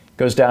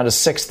goes down to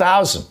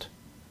 6,000.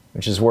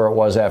 Which is where it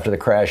was after the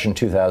crash in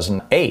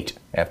 2008,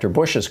 after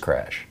Bush's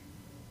crash.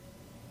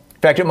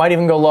 In fact, it might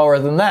even go lower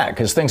than that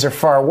because things are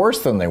far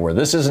worse than they were.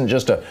 This isn't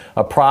just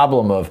a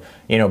problem of,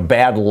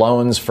 bad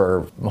loans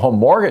for home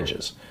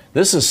mortgages.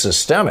 This is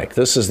systemic.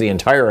 This is the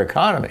entire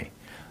economy.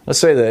 Let's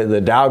say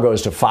the Dow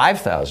goes to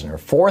 5,000 or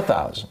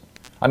 4,000.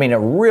 I mean, a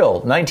real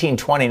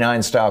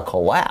 1929 style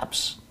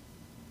collapse,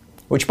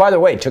 which, by the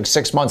way, took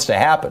 6 months to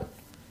happen.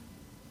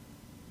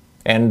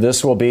 And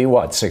this will be,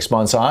 6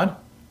 months on?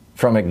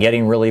 From it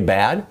getting really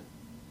bad.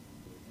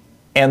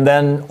 And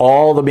then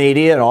all the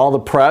media and all the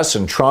press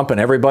and Trump and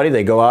everybody,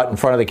 they go out in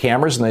front of the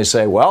cameras and they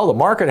say, well, the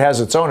market has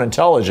its own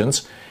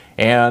intelligence.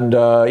 And,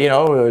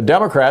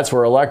 Democrats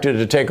were elected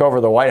to take over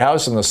the White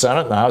House and the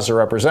Senate and the House of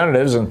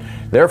Representatives. And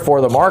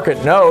therefore, the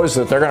market knows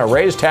that they're going to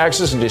raise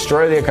taxes and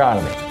destroy the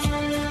economy.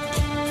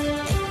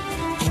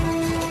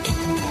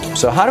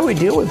 So how do we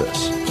deal with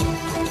this?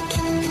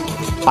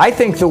 I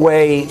think the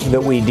way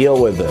that we deal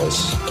with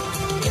this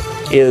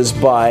is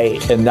by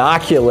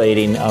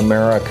inoculating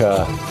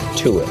America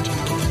to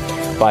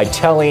it, by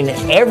telling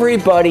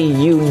everybody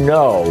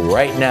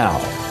right now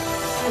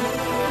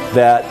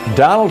that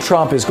Donald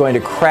Trump is going to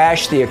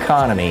crash the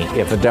economy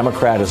if a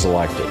Democrat is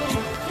elected.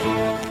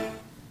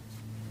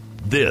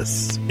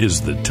 This is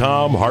the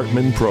Thom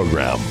Hartmann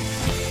Program.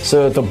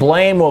 So that the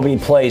blame will be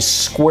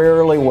placed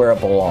squarely where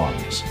it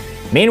belongs.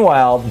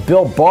 Meanwhile,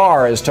 Bill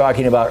Barr is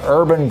talking about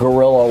urban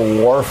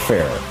guerrilla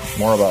warfare.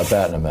 More about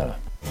that in a minute.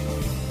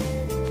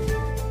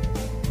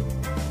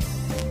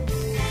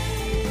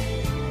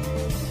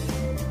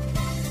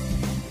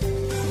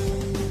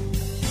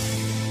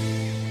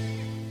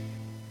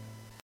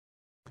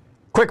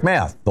 Quick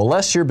math. The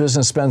less your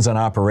business spends on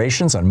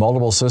operations, on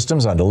multiple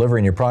systems, on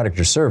delivering your product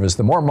or service,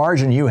 the more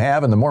margin you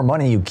have and the more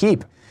money you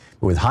keep.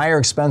 With higher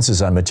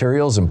expenses on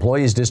materials,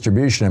 employees,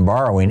 distribution, and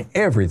borrowing,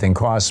 everything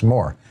costs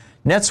more.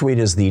 NetSuite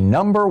is the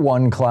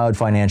 #1 cloud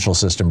financial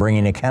system,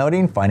 bringing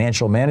accounting,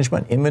 financial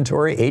management,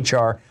 inventory,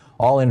 HR,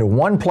 all into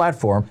one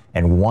platform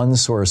and one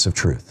source of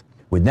truth.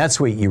 With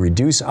NetSuite, you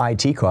reduce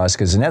IT costs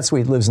because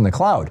NetSuite lives in the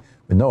cloud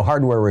with no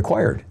hardware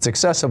required. It's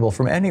accessible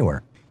from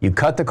anywhere. You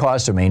cut the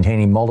cost of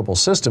maintaining multiple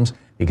systems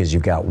because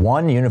you've got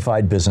one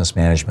unified business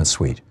management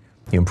suite.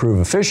 You improve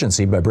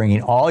efficiency by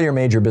bringing all your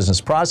major business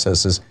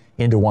processes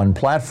into one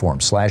platform,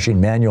 slashing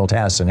manual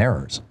tasks and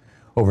errors.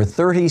 Over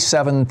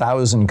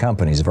 37,000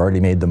 companies have already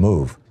made the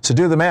move. So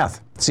do the math.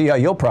 See how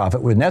you'll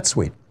profit with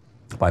NetSuite.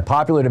 By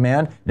popular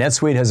demand,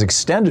 NetSuite has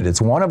extended its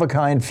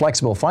one-of-a-kind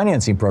flexible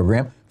financing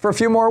program for a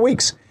few more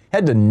weeks.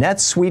 Head to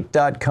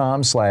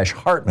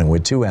netsuite.com/Hartmann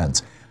with 2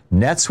 N's.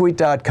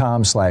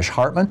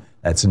 netsuite.com/Hartmann.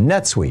 That's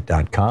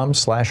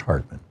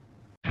netsuite.com/Hartmann.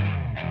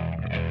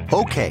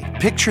 Okay,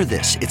 picture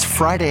this. It's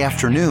Friday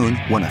afternoon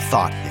when a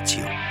thought hits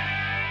you.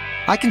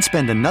 I can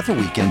spend another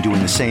weekend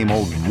doing the same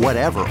old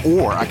whatever,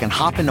 or I can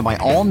hop into my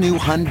all-new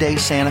Hyundai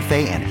Santa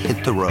Fe and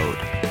hit the road.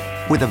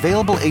 With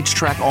available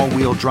H-Track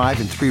all-wheel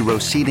drive and 3-row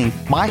seating,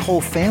 my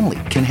whole family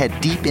can head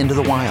deep into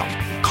the wild.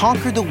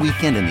 Conquer the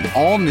weekend in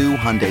the all-new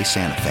Hyundai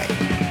Santa Fe.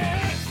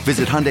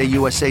 Visit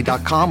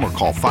HyundaiUSA.com or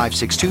call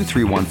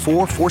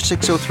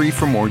 562-314-4603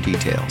 for more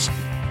details.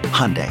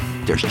 Hyundai,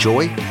 there's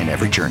joy in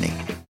every journey.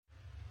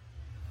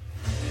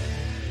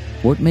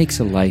 What makes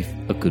a life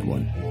a good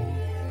one?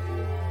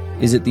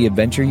 Is it the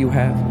adventure you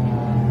have?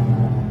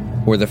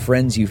 Or the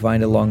friends you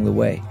find along the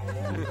way?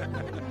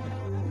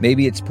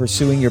 Maybe it's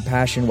pursuing your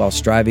passion while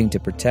striving to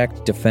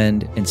protect,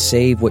 defend, and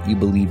save what you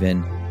believe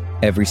in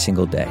every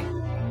single day.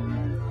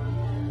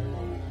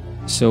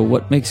 So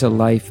what makes a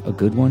life a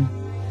good one?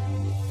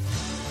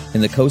 In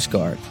the Coast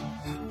Guard,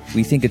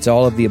 we think it's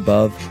all of the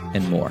above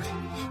and more.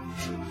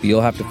 But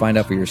you'll have to find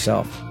out for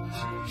yourself.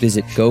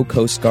 Visit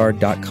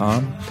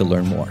gocoastguard.com to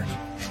learn more.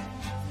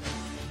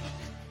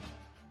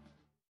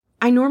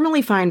 I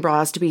normally find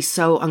bras to be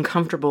so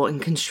uncomfortable and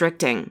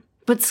constricting,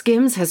 but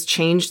Skims has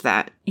changed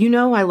that. You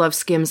know I love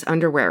Skims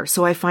underwear,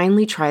 so I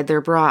finally tried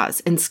their bras,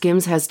 and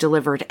Skims has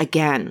delivered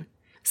again.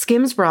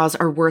 Skims bras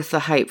are worth the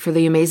hype for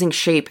the amazing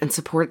shape and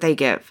support they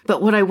give,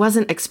 but what I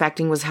wasn't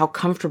expecting was how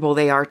comfortable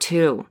they are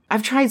too.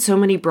 I've tried so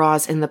many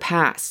bras in the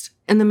past,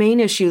 and the main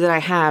issue that I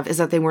have is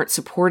that they weren't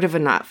supportive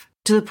enough,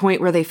 to the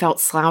point where they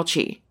felt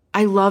slouchy.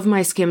 I love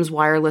my Skims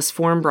wireless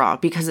form bra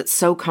because it's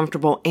so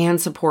comfortable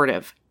and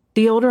supportive.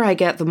 The older I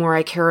get, the more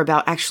I care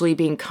about actually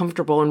being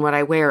comfortable in what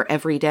I wear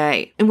every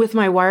day. And with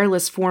my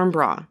wireless form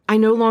bra, I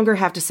no longer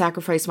have to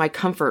sacrifice my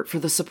comfort for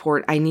the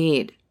support I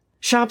need.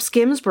 Shop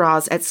Skims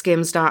bras at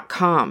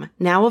skims.com,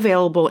 now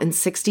available in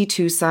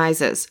 62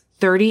 sizes,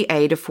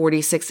 30A to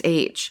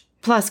 46H.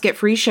 Plus, get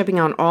free shipping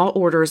on all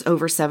orders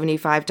over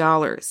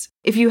 $75.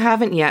 If you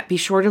haven't yet, be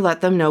sure to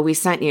let them know we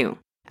sent you.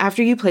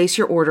 After you place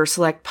your order,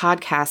 select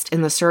podcast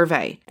in the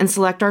survey and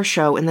select our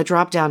show in the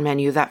drop-down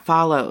menu that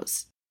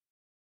follows.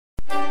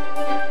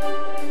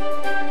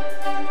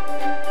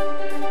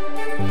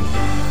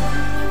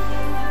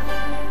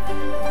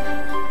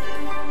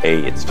 Hey,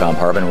 it's Tom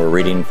Hartman. We're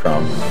reading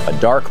from A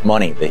Dark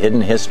Money, The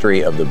Hidden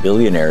History of the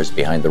Billionaires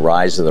Behind the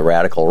Rise of the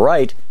Radical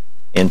Right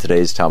in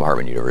today's Tom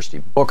Hartman University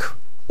Book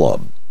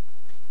Club.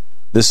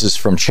 This is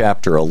from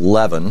Chapter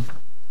 11,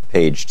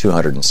 page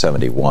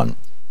 271.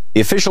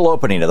 The official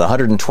opening of the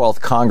 112th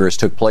Congress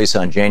took place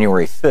on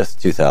January 5th,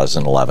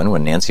 2011,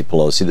 when Nancy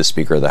Pelosi, the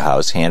Speaker of the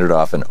House, handed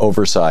off an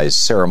oversized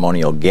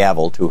ceremonial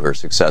gavel to her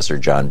successor,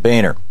 John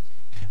Boehner.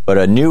 But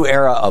a new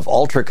era of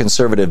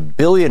ultra-conservative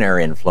billionaire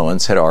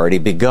influence had already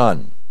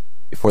begun.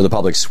 Before the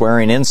public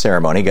swearing-in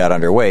ceremony got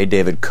underway,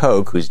 David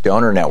Koch, whose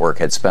donor network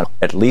had spent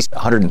at least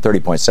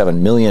 $130.7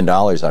 million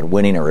on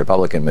winning a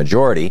Republican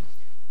majority,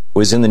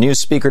 was in the new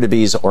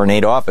Speaker-to-be's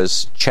ornate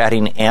office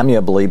chatting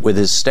amiably with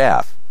his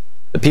staff.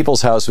 The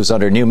People's House was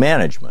under new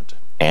management,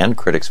 and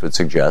critics would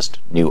suggest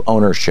new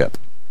ownership.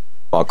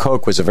 While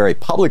Koch was a very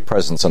public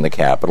presence on the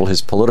Capitol,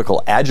 his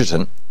political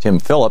adjutant, Tim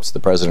Phillips, the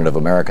president of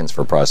Americans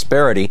for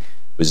Prosperity,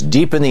 was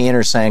deep in the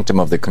inner sanctum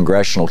of the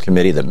congressional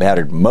committee that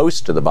mattered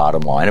most to the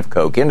bottom line of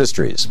Koch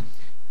Industries.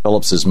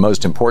 Phillips's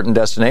most important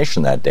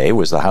destination that day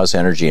was the House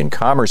Energy and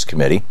Commerce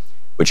Committee,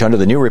 which under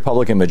the new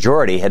Republican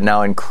majority had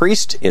now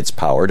increased its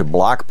power to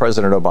block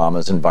President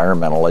Obama's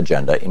environmental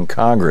agenda in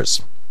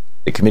Congress.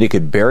 The committee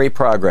could bury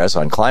progress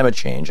on climate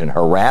change and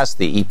harass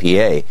the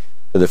EPA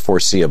for the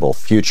foreseeable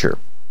future.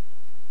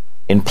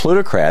 In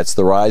Plutocrats,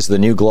 the rise of the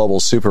new global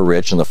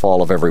super-rich and the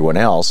fall of everyone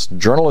else,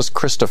 journalist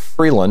Krista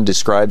Freeland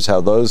describes how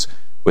those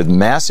with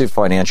massive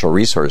financial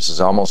resources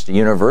almost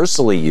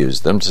universally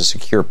use them to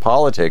secure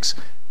politics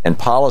and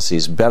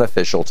policies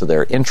beneficial to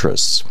their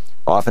interests,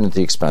 often at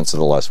the expense of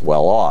the less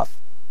well-off.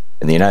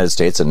 In the United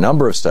States, a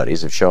number of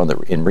studies have shown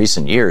that in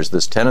recent years,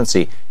 this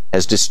tendency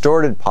has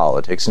distorted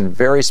politics in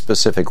very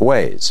specific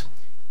ways.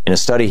 In a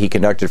study he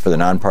conducted for the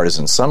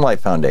nonpartisan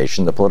Sunlight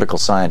Foundation, the political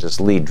scientist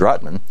Lee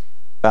Drutman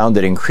found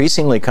that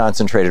increasingly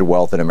concentrated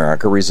wealth in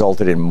America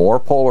resulted in more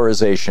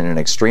polarization and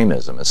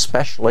extremism,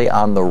 especially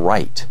on the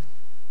right.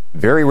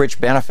 Very rich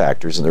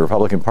benefactors in the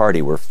Republican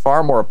Party were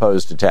far more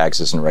opposed to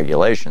taxes and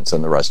regulations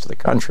than the rest of the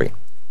country.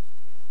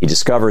 He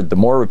discovered the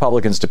more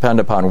Republicans depend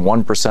upon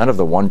 1% of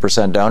the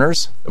 1%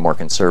 donors, the more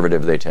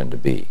conservative they tend to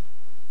be.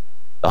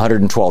 The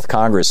 112th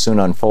Congress soon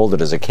unfolded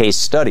as a case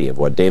study of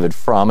what David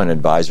Frum, an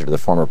advisor to the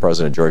former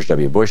President George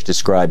W. Bush,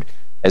 described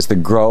as the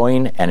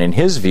growing and, in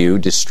his view,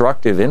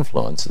 destructive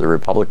influence of the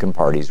Republican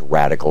Party's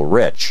radical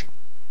rich.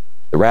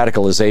 The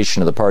radicalization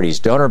of the party's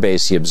donor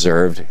base, he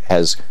observed,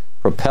 has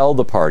propelled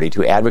the party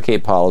to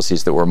advocate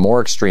policies that were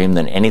more extreme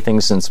than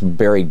anything since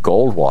Barry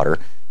Goldwater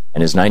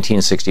and his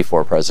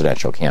 1964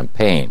 presidential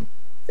campaign.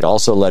 It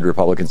also led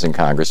Republicans in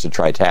Congress to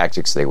try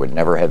tactics they would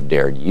never have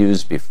dared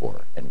use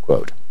before, end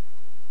quote.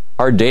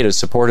 Hard data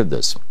supported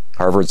this.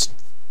 Harvard's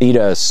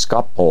Theta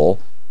Scop poll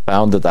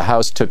found that the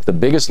House took the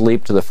biggest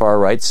leap to the far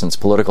right since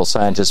political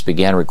scientists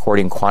began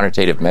recording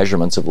quantitative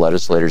measurements of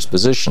legislators'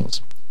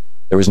 positions.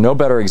 There was no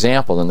better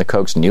example than the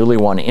Koch's newly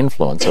won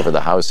influence over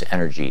the House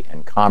Energy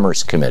and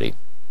Commerce Committee.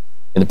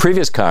 In the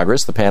previous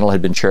Congress, the panel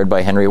had been chaired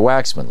by Henry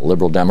Waxman, a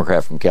liberal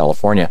Democrat from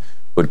California,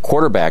 who had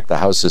quarterbacked the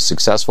House's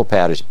successful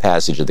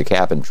passage of the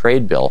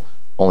cap-and-trade bill,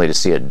 only to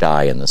see it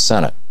die in the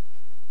Senate.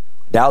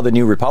 Now the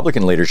new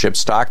Republican leadership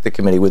stocked the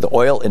committee with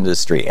oil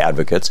industry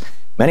advocates,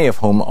 many of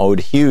whom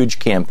owed huge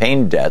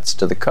campaign debts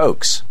to the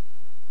Kochs.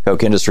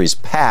 Koch Industries'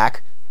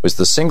 PAC was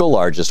the single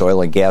largest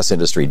oil and gas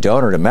industry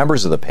donor to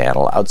members of the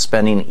panel,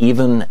 outspending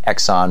even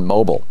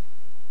ExxonMobil.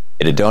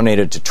 It had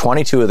donated to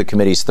 22 of the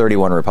committee's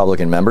 31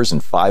 Republican members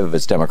and 5 of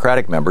its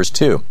Democratic members,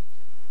 too.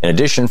 In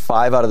addition,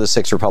 5 out of the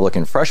 6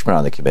 Republican freshmen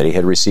on the committee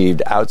had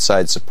received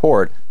outside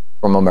support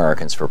from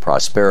Americans for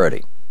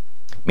Prosperity.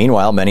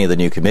 Meanwhile, many of the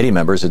new committee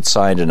members had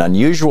signed an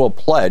unusual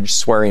pledge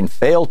swearing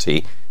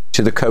fealty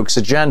to the Koch's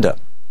agenda.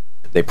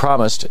 They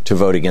promised to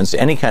vote against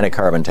any kind of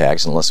carbon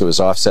tax unless it was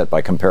offset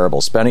by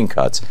comparable spending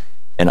cuts,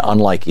 an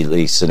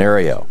unlikely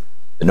scenario.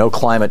 The no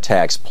climate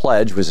tax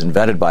pledge was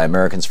invented by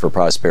Americans for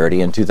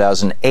Prosperity in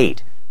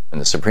 2008, when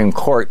the Supreme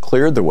Court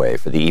cleared the way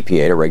for the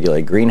EPA to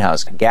regulate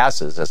greenhouse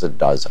gases as it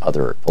does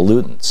other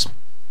pollutants.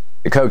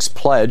 The Koch's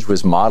pledge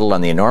was modeled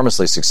on the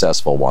enormously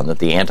successful one that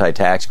the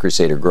anti-tax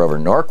crusader Grover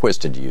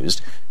Norquist had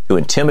used to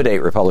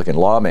intimidate Republican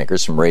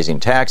lawmakers from raising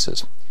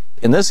taxes.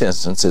 In this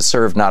instance, it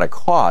served not a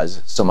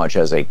cause so much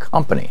as a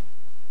company.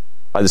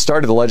 By the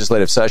start of the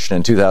legislative session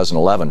in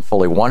 2011,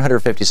 fully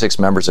 156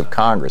 members of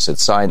Congress had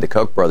signed the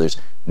Koch brothers'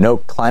 no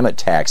climate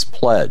tax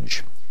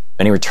pledge.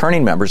 Many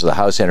returning members of the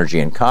House Energy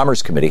and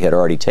Commerce Committee had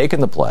already taken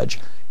the pledge,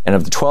 and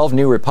of the 12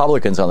 new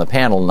Republicans on the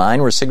panel,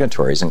 9 were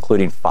signatories,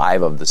 including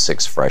 5 of the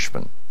 6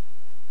 freshmen.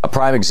 A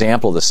prime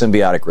example of the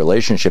symbiotic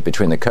relationship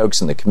between the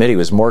Kochs and the committee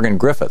was Morgan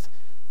Griffith,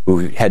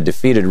 who had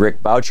defeated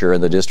Rick Boucher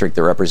in the district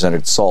that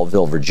represented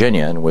Saltville,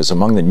 Virginia, and was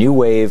among the new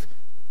wave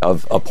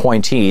of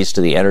appointees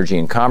to the Energy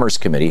and Commerce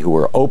Committee who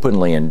were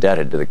openly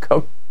indebted to the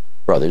Koch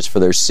brothers for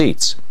their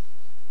seats.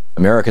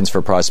 Americans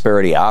for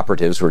Prosperity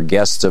operatives were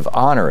guests of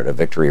honor at a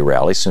victory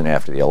rally soon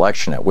after the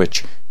election, at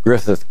which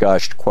Griffith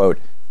gushed, quote,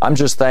 "I'm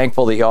just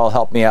thankful that you all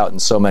helped me out in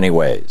so many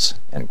ways,"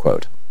 end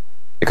quote.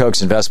 The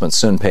Koch's investment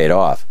soon paid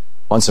off.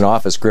 Once in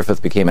office,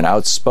 Griffith became an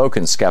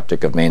outspoken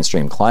skeptic of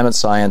mainstream climate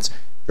science,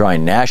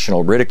 drawing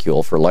national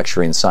ridicule for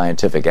lecturing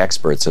scientific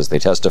experts as they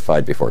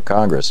testified before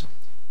Congress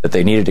that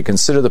they needed to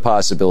consider the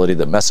possibility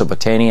that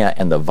Mesopotamia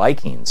and the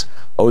Vikings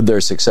owed their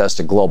success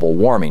to global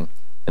warming,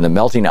 and the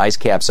melting ice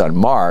caps on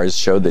Mars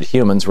showed that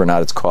humans were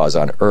not its cause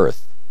on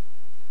Earth.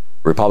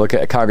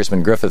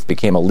 Congressman Griffith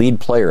became a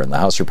lead player in the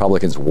House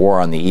Republicans' war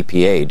on the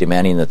EPA,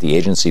 demanding that the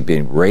agency be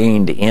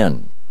reined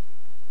in.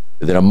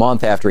 Within a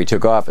month after he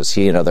took office,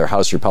 he and other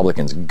House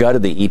Republicans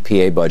gutted the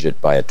EPA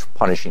budget by a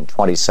punishing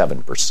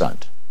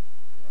 27%.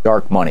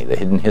 Dark money, the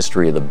hidden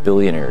history of the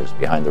billionaires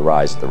behind the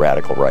rise of the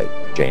radical right.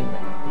 Jane May.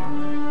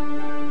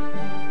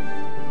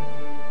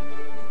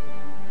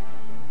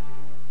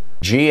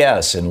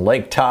 GS in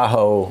Lake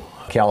Tahoe,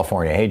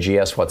 California. Hey,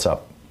 GS, what's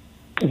up?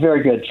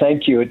 Very good.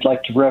 Thank you. I'd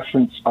like to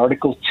reference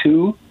Article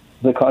 2 of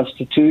the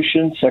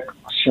Constitution,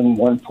 Section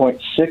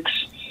 1.6.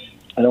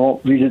 And I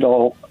won't read it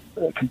all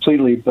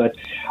completely, but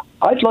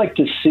I'd like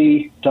to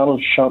see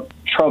Donald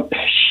Trump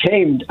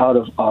shamed out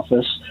of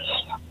office.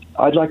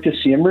 I'd like to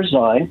see him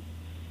resign.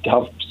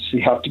 There'll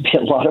have to be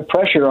a lot of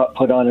pressure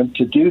put on him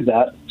to do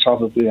that.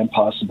 Probably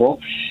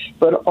impossible.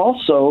 But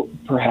also,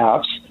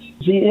 perhaps,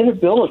 the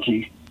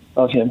inability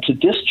of him to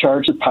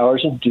discharge the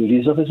powers and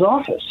duties of his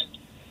office.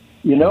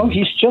 You know,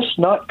 he's just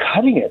not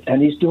cutting it,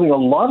 and he's doing a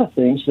lot of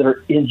things that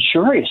are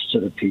injurious to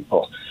the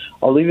people.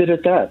 I'll leave it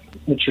at that.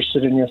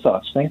 Interested in your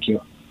thoughts. Thank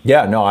you.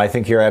 Yeah, no, I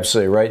think you're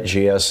absolutely right,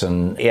 GS.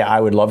 And yeah, I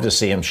would love to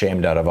see him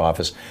shamed out of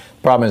office.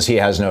 The problem is he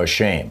has no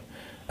shame.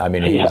 I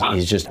mean,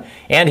 he's just,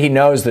 and he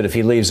knows that if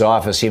he leaves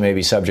office, he may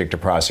be subject to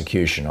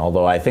prosecution,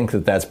 although I think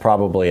that that's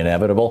probably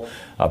inevitable.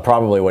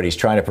 Probably what he's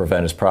trying to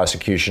prevent is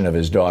prosecution of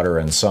his daughter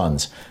and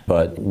sons,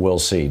 but we'll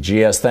see.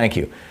 GS, thank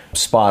you.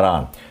 Spot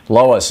on.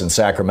 Lois in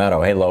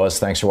Sacramento. Hey, Lois,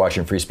 thanks for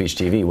watching Free Speech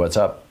TV. What's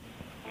up?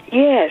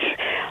 Yes.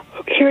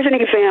 Here's an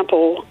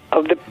example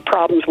of the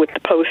problems with the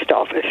post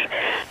office.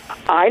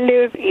 I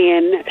live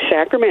in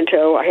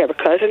Sacramento. I have a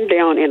cousin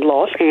down in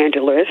Los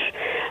Angeles.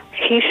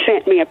 He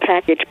sent me a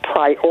package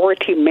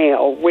priority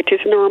mail, which is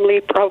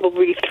normally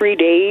probably 3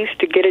 days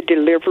to get it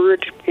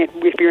delivered if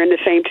you're in the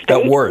same state.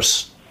 At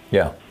worse,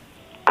 yeah.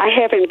 I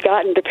haven't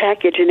gotten the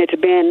package, and it's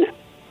been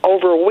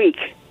over a week.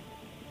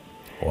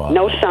 Wow.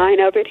 No sign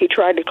of it. He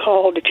tried to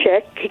call to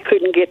check. He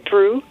couldn't get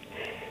through.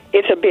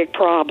 It's a big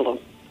problem.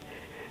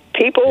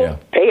 People,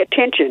 pay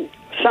attention.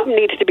 Something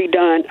needs to be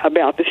done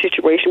about the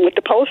situation with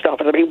the post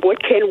office. I mean,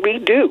 what can we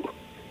do?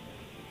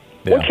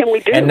 Yeah. What can we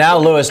do? And now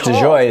Louis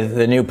DeJoy,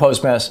 the new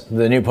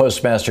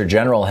Postmaster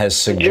General, has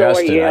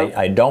suggested.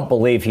 I don't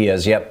believe he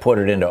has yet put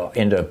it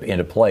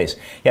into place.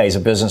 Yeah, he's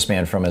a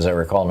businessman from, as I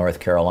recall, North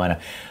Carolina.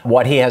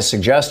 What he has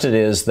suggested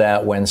is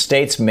that when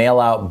states mail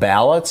out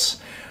ballots,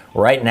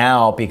 right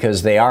now,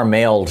 because they are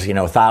mailed,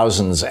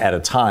 thousands at a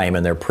time,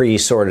 and they're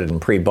pre-sorted and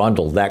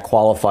pre-bundled, that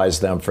qualifies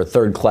them for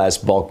third-class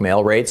bulk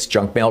mail rates,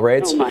 junk mail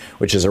rates,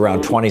 which is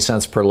around 20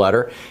 cents per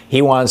letter.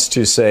 He wants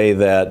to say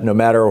that no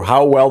matter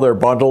how well they're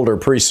bundled or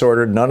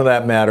pre-sorted, none of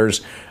that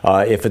matters.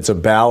 If it's a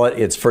ballot,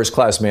 it's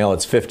first-class mail,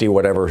 it's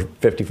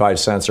 55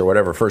 cents or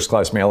whatever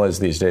first-class mail is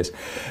these days,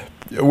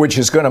 which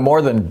is going to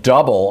more than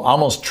double,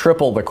 almost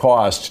triple the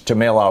cost to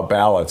mail out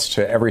ballots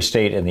to every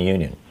state in the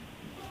union.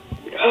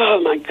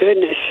 Oh, my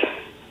goodness.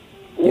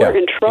 We're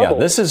in trouble.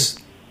 Yeah,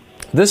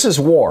 this is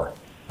war.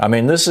 I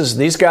mean,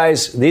 these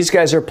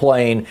guys are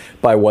playing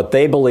by what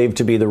they believe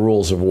to be the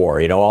rules of war.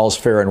 All's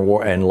fair in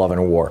war and love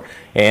and war.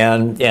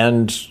 And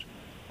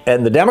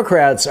the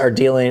Democrats are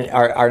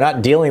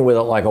not dealing with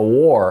it like a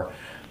war.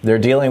 They're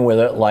dealing with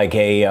it like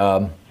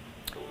a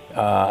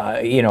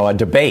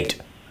debate.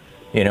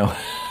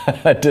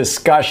 a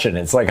discussion.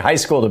 It's like high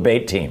school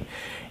debate team.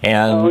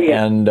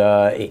 And,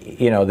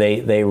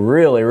 they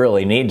really,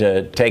 really need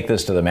to take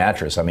this to the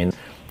mattress. I mean,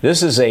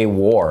 this is a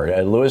war.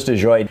 Louis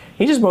DeJoy,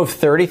 he just moved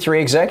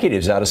 33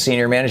 executives out of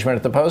senior management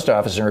at the post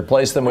office and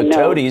replaced them with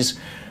toadies.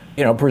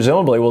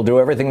 Presumably will do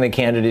everything they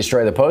can to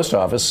destroy the post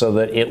office so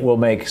that it will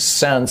make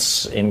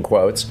sense, in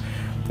quotes,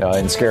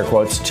 in scare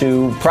quotes,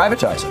 to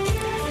privatize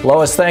it.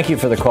 Lois, thank you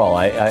for the call.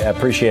 I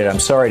appreciate it. I'm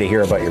sorry to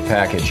hear about your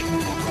package.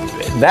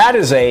 That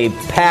is a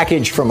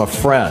package from a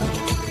friend.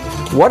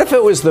 What if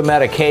it was the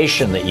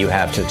medication that you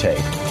have to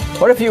take?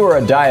 What if you were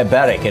a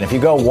diabetic and if you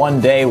go one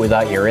day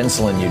without your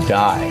insulin, you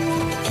die?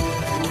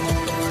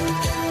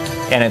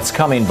 And it's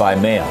coming by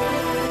mail.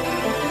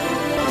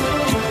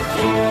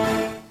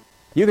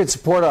 You could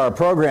support our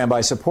program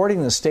by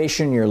supporting the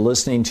station you're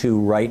listening to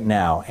right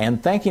now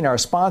and thanking our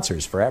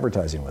sponsors for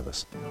advertising with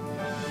us.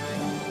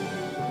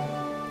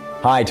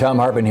 Hi, Tom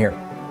Hartman here.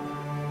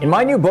 In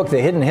my new book,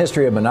 The Hidden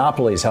History of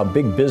Monopolies, How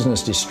Big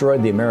Business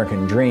Destroyed the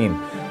American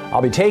Dream,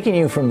 I'll be taking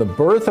you from the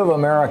birth of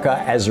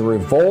America as a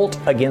revolt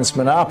against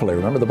monopoly,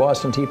 remember the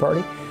Boston Tea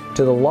Party,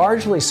 to the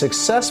largely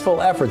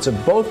successful efforts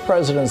of both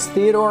Presidents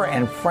Theodore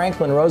and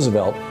Franklin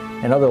Roosevelt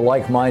and other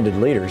like-minded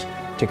leaders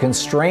to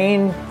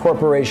constrain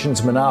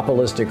corporations'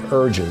 monopolistic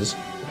urges,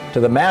 to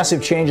the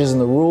massive changes in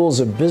the rules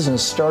of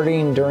business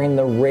starting during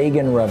the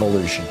Reagan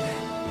Revolution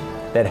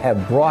that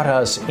have brought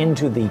us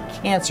into the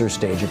cancer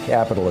stage of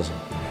capitalism.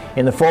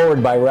 In the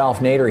foreword by Ralph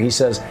Nader, he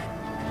says,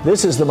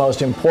 "This is the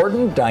most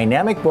important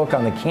dynamic book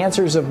on the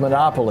cancers of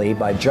monopoly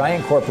by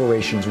giant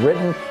corporations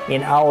written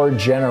in our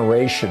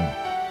generation."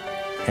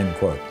 End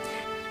quote.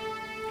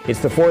 It's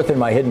the fourth in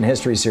my Hidden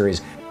History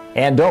series.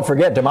 And don't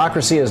forget,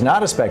 democracy is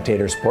not a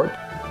spectator sport.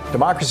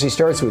 Democracy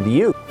starts with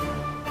you.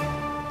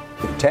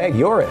 Tag,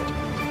 you're it.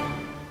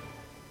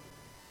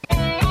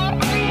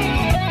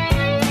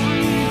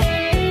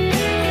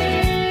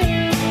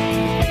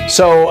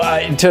 So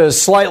to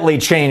slightly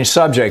change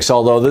subjects,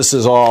 although this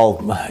is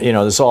all,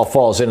 this all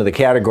falls into the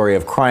category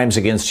of crimes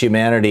against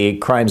humanity,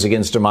 crimes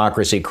against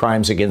democracy,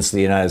 crimes against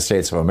the United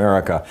States of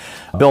America.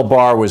 Bill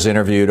Barr was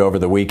interviewed over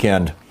the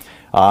weekend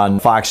on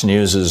Fox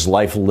News'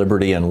 Life,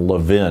 Liberty, and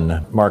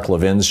Levin, Mark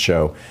Levin's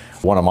show,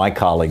 one of my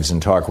colleagues in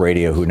talk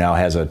radio who now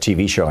has a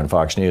TV show on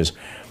Fox News.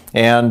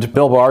 And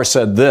Bill Barr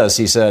said this.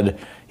 He said,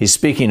 he's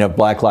speaking of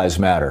Black Lives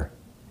Matter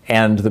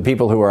and the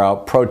people who are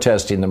out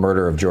protesting the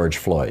murder of George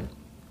Floyd.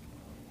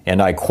 And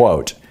I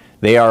quote,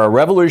 "They are a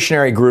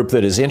revolutionary group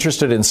that is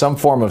interested in some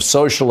form of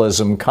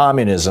socialism,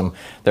 communism.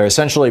 They're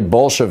essentially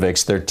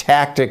Bolsheviks. Their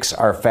tactics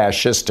are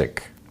fascistic."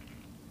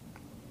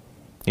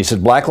 He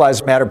said, "Black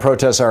Lives Matter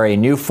protests are a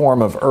new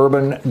form of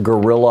urban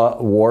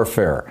guerrilla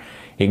warfare."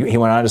 He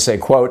went on to say,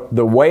 quote,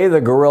 "The way the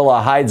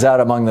guerrilla hides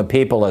out among the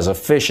people as a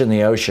fish in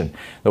the ocean,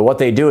 that what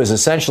they do is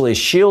essentially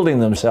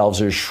shielding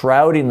themselves or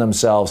shrouding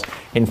themselves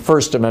in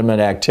First Amendment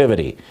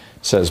activity,"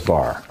 says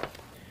Barr.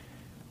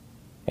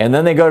 And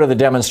then they go to the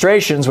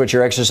demonstrations, which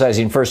are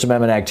exercising First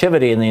Amendment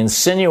activity, and they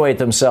insinuate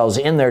themselves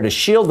in there to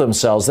shield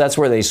themselves. That's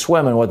where they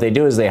swim. And what they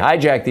do is they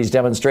hijack these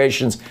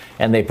demonstrations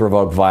and they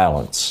provoke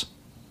violence.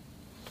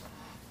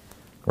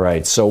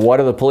 Right. So what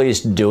are the police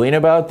doing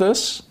about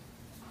this?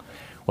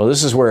 Well,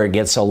 this is where it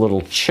gets a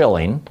little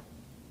chilling.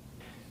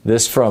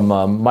 This from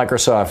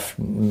Microsoft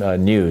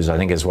News, I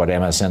think is what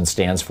MSN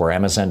stands for,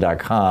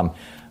 MSN.com.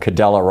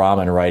 Cadella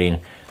Rahman writing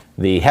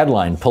the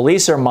headline,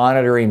 "Police are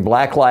monitoring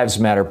Black Lives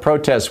Matter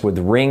protests with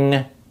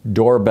Ring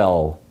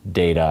doorbell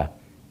data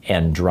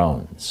and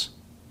drones."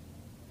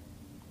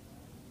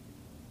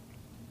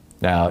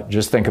 Now,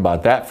 just think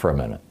about that for a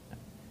minute.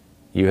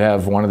 You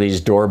have one of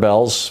these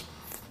doorbells,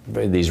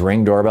 these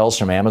Ring doorbells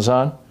from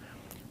Amazon.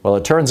 Well,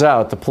 it turns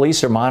out the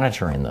police are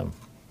monitoring them.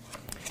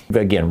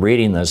 Again,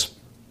 reading this,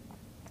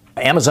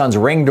 Amazon's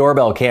Ring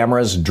doorbell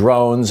cameras,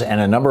 drones, and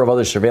a number of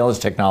other surveillance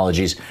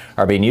technologies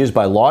are being used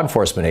by law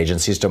enforcement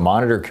agencies to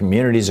monitor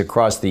communities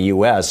across the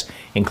U.S.,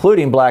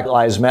 including Black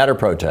Lives Matter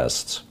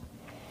protests.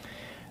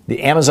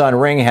 The Amazon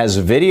Ring has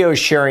video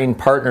sharing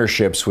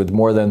partnerships with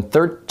more than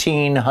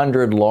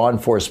 1,300 law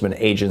enforcement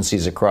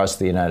agencies across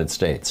the United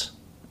States.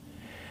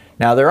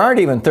 Now, there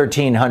aren't even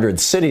 1,300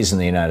 cities in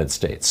the United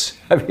States.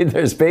 I mean,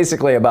 there's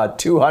basically about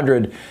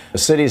 200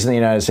 cities in the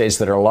United States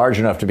that are large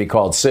enough to be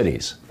called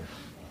cities.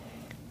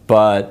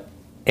 But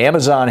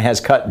Amazon has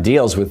cut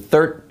deals with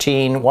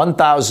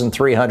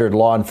 1,300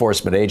 law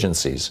enforcement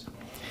agencies,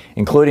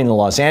 including the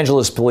Los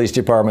Angeles Police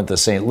Department, the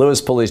St.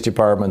 Louis Police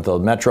Department, the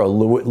Metro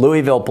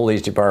Louisville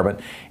Police Department.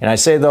 And I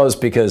say those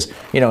because,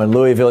 in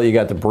Louisville, you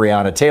got the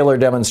Breonna Taylor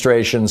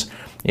demonstrations.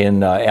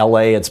 In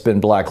L.A., it's been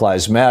Black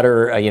Lives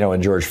Matter,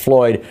 and George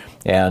Floyd.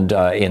 And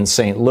in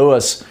St.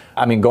 Louis,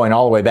 going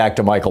all the way back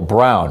to Michael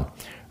Brown,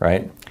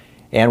 right?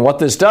 And what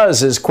this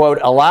does is, quote,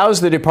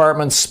 allows the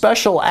department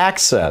special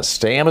access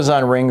to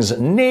Amazon Ring's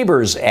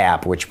Neighbors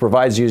app, which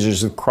provides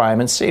users with crime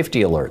and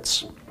safety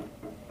alerts.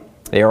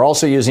 They are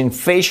also using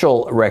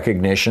facial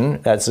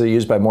recognition that's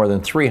used by more than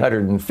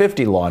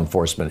 350 law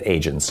enforcement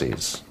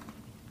agencies.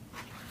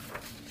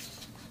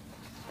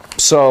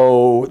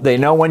 So they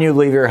know when you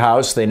leave your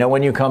house, they know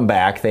when you come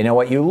back, they know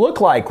what you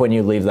look like when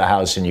you leave the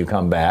house and you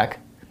come back.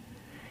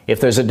 If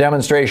there's a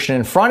demonstration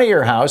in front of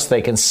your house,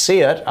 they can see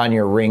it on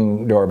your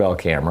Ring doorbell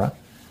camera.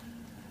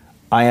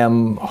 I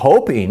am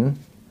hoping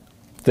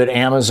that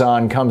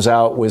Amazon comes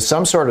out with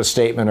some sort of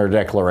statement or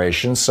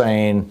declaration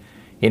saying,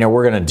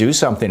 we're going to do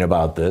something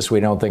about this. We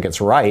don't think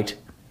it's right.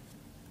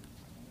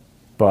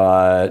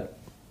 But,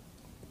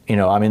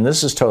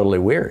 this is totally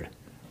weird.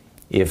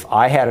 If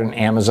I had an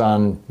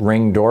Amazon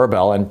Ring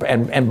doorbell,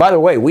 and by the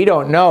way, we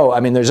don't know,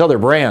 there's other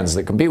brands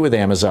that compete with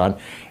Amazon,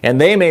 and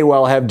they may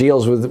well have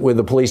deals with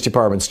the police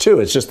departments too.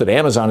 It's just that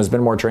Amazon has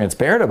been more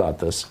transparent about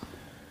this.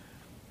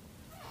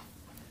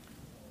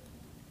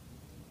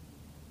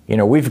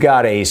 We've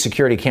got a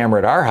security camera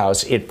at our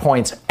house. It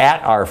points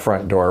at our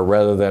front door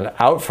rather than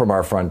out from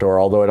our front door,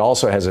 although it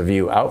also has a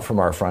view out from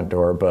our front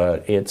door,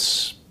 but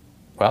it's,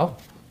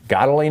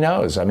 God only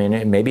knows.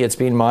 Maybe it's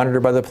being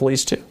monitored by the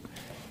police too.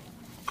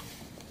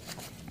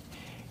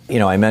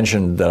 I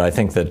mentioned that I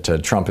think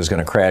that Trump is going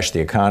to crash the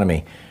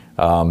economy.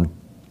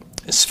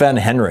 Sven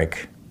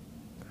Henrik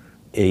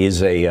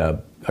is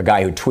a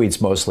guy who tweets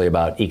mostly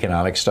about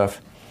economic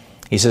stuff.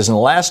 He says, in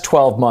the last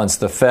 12 months,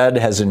 the Fed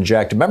has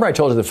injected, remember I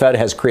told you the Fed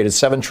has created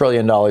 $7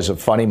 trillion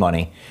of funny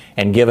money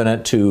and given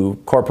it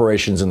to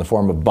corporations in the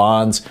form of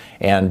bonds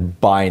and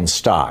buying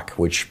stock,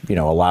 which,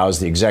 allows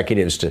the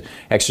executives to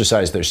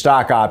exercise their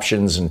stock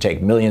options and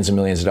take millions and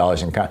millions of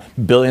dollars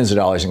billions of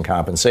dollars in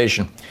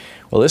compensation.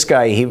 Well, this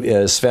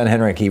guy, Sven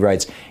Henrik, he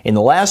writes, in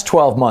the last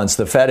 12 months,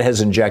 the Fed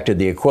has injected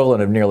the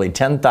equivalent of nearly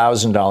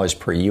 $10,000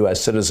 per U.S.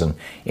 citizen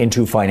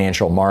into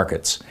financial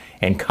markets.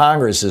 And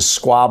Congress is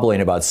squabbling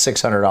about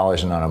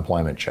 $600 in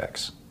unemployment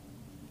checks.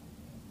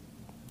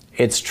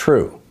 It's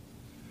true.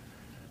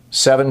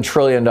 $7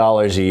 trillion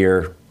a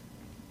year.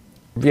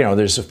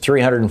 There's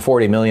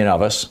 340 million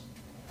of us.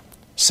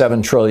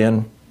 7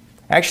 trillion.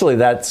 Actually,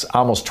 that's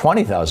almost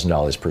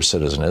 $20,000 per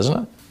citizen,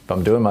 isn't it? If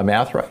I'm doing my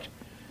math right.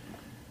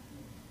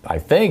 I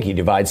think he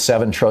divides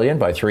 7 trillion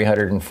by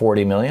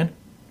 340 million.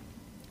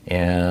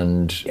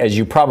 And as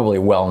you probably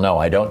well know,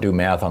 I don't do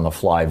math on the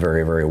fly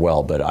very, very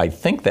well, but I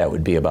think that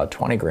would be about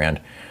 20 grand.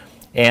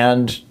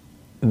 And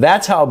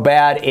that's how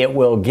bad it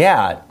will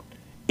get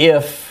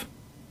if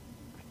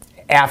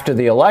after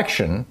the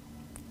election,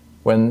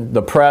 when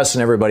the press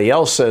and everybody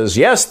else says,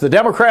 yes, the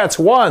Democrats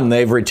won,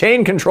 they've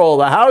retained control of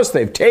the House,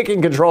 they've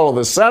taken control of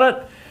the Senate.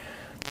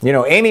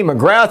 Amy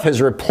McGrath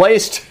has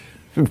replaced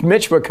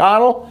Mitch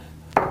McConnell.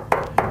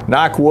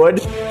 Knock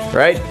wood,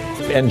 right?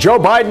 And Joe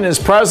Biden is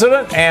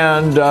president,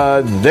 and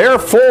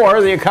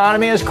therefore the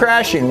economy is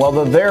crashing. Well,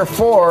 the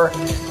therefore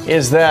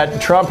is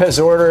that Trump has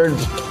ordered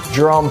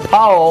Jerome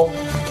Powell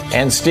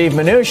and Steve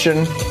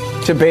Mnuchin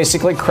to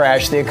basically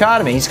crash the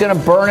economy. He's going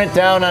to burn it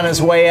down on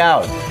his way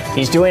out.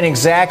 He's doing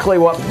exactly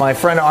what my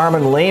friend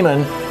Armin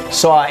Lehman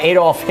saw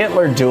Adolf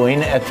Hitler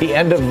doing at the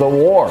end of the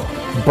war.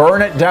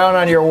 Burn it down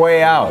on your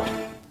way out.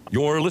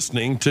 You're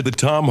listening to the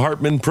Thom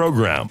Hartmann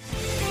Program.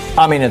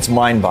 It's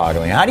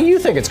mind-boggling. How do you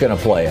think it's going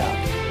to play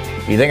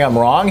out? You think I'm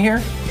wrong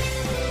here?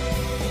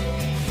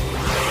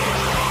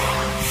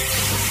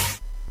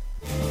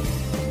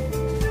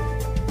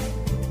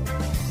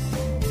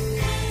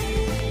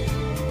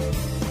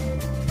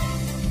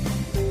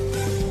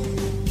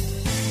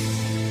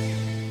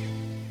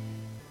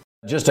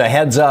 Just a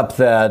heads up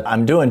that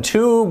I'm doing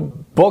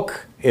 2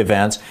 book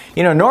events.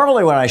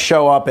 Normally when I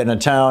show up in a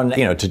town,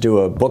 to do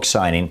a book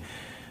signing,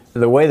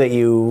 the way that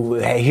you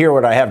hear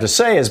what I have to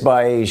say is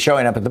by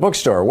showing up at the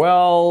bookstore.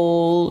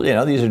 Well,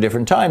 these are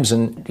different times.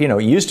 And,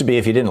 it used to be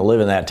if you didn't live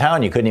in that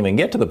town, you couldn't even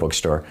get to the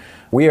bookstore.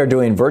 We are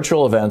doing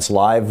virtual events,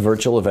 live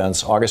virtual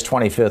events, August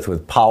 25th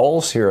with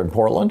Powell's here in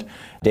Portland.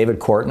 David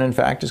Corton, in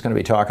fact, is going to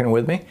be talking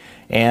with me.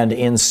 And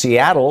in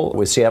Seattle,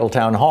 with Seattle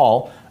Town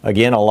Hall,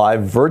 again, a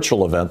live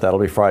virtual event. That'll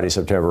be Friday,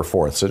 September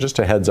 4th. So just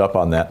a heads up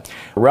on that.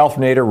 Ralph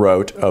Nader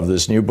wrote of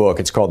this new book.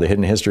 It's called The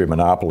Hidden History of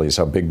Monopolies,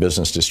 How Big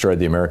Business Destroyed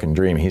the American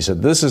Dream. He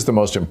said, this is the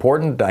most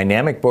important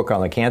dynamic book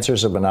on the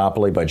cancers of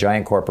monopoly by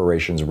giant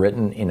corporations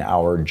written in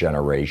our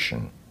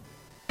generation.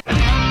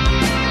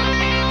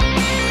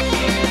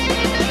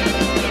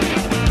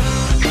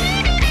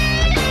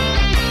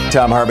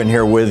 Thom Hartmann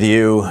here with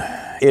you.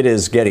 It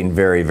is getting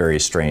very, very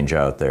strange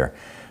out there.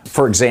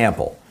 For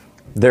example,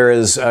 there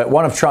is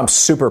one of Trump's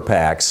super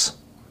PACs,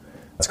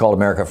 it's called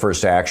America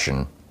First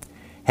Action,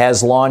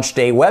 has launched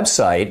a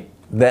website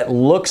that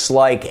looks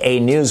like a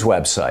news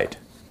website.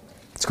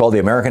 It's called the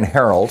American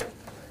Herald,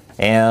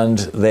 and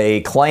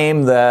they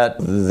claim that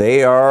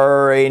they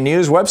are a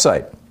news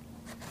website.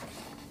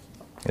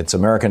 It's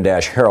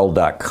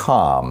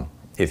American-Herald.com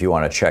if you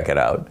want to check it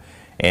out.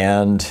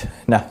 And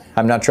now,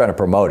 I'm not trying to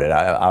promote it.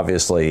 I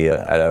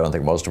don't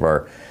think most of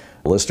our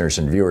listeners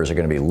and viewers are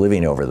going to be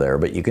living over there,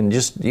 but you can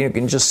just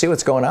see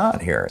what's going on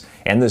here.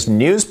 And this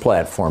news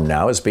platform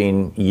now is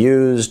being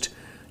used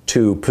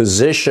to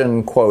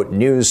position, quote,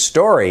 news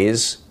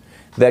stories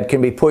that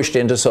can be pushed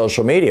into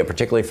social media,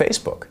 particularly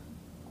Facebook.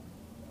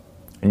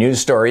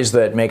 News stories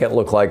that make it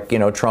look like,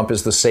 Trump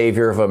is the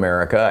savior of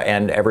America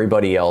and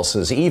everybody else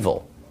is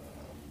evil.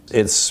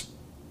 It's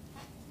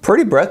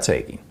Pretty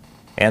breathtaking.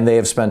 And they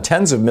have spent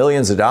tens of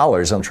millions of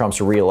dollars on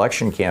Trump's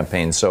re-election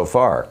campaign so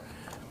far.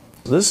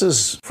 This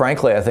is,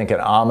 frankly, I think,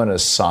 an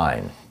ominous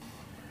sign.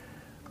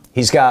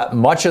 He's got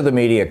much of the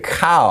media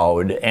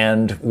cowed,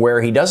 and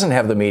where he doesn't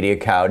have the media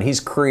cowed, he's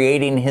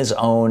creating his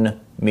own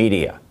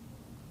media.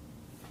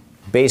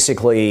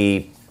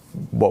 Basically,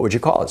 what would you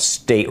call it?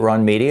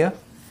 State-run media?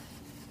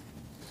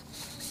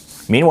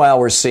 Meanwhile,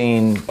 we're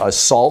seeing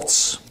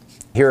assaults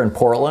here in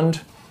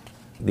Portland.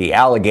 The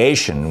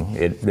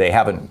allegation, they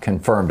haven't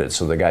confirmed it,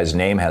 so the guy's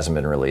name hasn't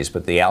been released,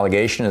 but the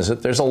allegation is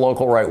that there's a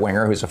local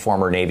right-winger who's a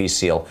former Navy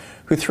SEAL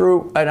who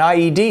threw an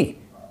IED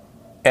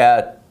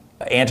at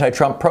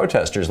anti-Trump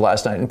protesters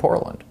last night in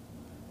Portland.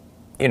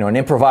 You know, an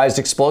improvised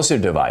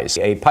explosive device,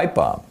 a pipe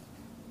bomb.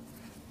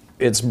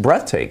 It's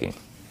breathtaking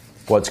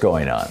what's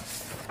going on.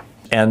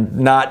 And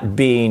not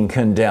being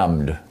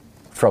condemned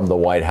from the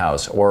White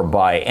House or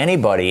by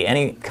anybody,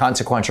 any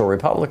consequential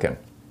Republican.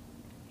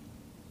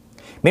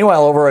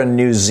 Meanwhile, over in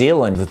New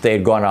Zealand, they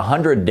had gone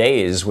 100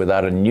 days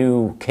without a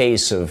new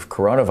case of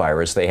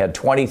coronavirus. They had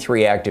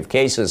 23 active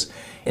cases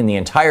in the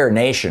entire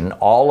nation.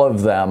 All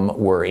of them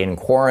were in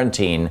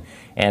quarantine.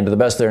 And to the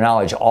best of their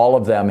knowledge, all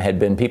of them had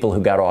been people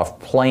who got off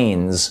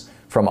planes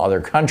from other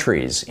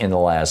countries in the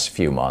last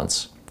few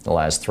months, the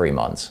last 3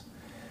 months.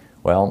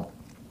 Well,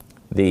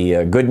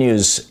 the good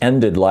news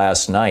ended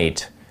last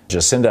night.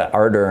 Jacinda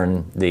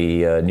Ardern,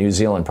 the New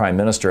Zealand Prime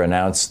Minister,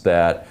 announced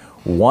that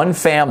one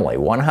family,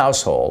 one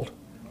household,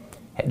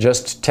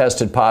 just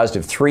tested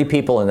positive, 3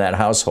 people in that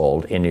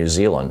household in New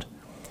Zealand.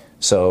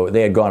 So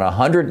they had gone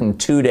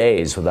 102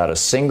 days without a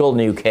single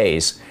new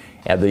case,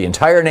 and the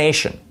entire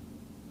nation.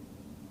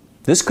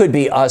 This could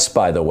be us,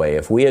 by the way,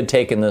 if we had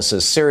taken this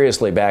as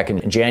seriously back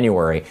in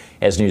January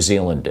as New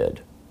Zealand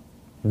did.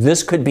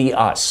 This could be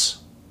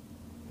us.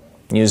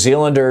 New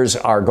Zealanders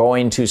are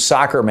going to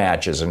soccer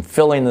matches and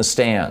filling the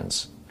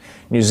stands.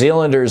 New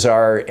Zealanders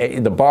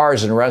the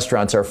bars and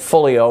restaurants are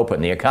fully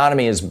open. The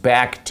economy is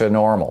back to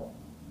normal.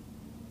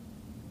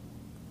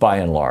 By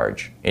and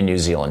large, in New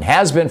Zealand.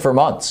 Has been for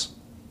months.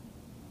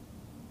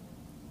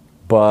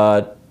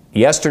 But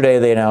yesterday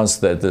they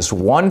announced that this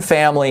one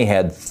family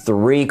had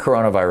 3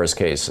 coronavirus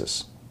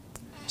cases.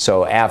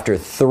 So after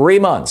 3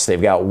 months,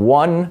 they've got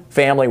one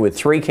family with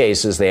 3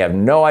 cases. They have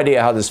no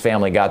idea how this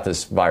family got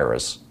this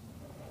virus.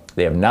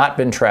 They have not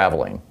been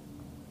traveling.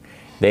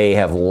 They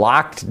have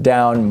locked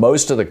down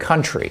most of the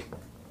country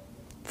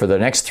for the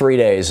next 3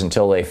 days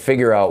until they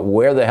figure out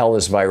where the hell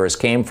this virus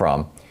came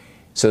from,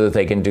 so that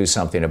they can do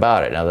something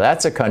about it. Now,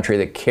 that's a country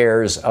that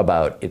cares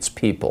about its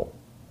people.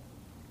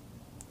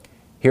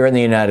 Here in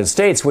the United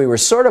States, we were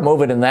sort of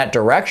moving in that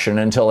direction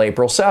until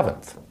April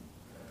 7th.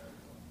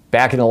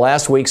 Back in the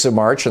last weeks of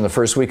March and the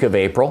first week of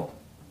April,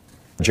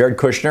 Jared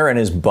Kushner and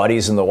his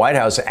buddies in the White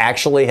House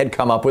actually had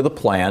come up with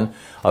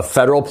a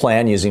federal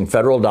plan using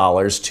federal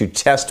dollars to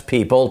test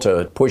people,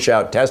 to push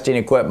out testing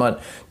equipment,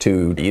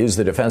 to use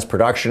the Defense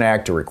Production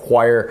Act to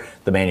require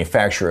the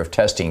manufacture of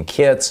testing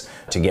kits,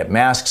 to get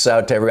masks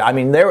out to everybody. I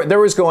mean, there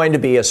was going to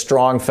be a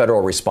strong federal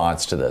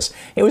response to this.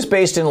 It was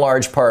based in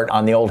large part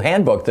on the old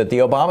handbook that the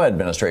Obama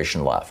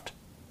administration left.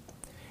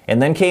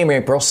 And then came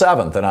April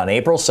 7th, and on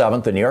April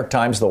 7th, the New York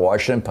Times, the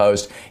Washington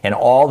Post, and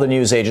all the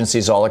news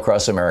agencies all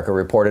across America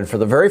reported for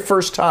the very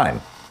first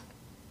time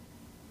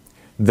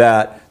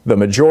that the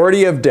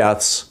majority of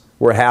deaths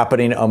were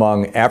happening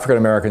among African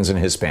Americans and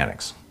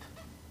Hispanics.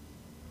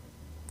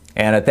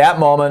 And at that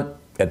moment,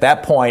 at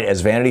that point, as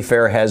Vanity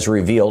Fair has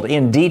revealed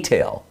in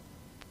detail,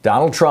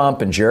 Donald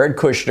Trump and Jared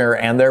Kushner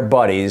and their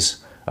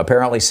buddies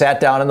apparently sat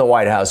down in the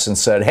White House and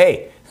said,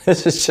 hey,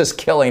 this is just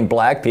killing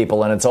black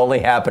people, and it's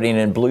only happening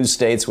in blue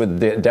states with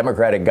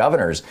Democratic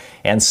governors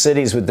and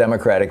cities with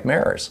Democratic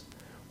mayors.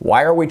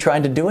 Why are we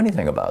trying to do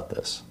anything about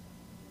this?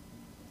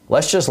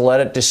 Let's just let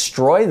it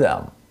destroy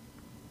them.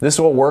 This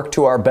will work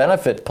to our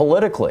benefit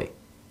politically.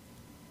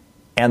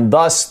 And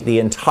thus, the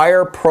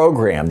entire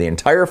program, the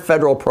entire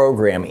federal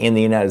program in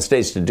the United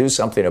States to do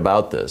something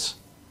about this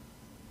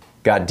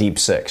got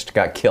deep-sixed,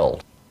 got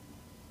killed.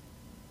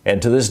 And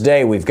to this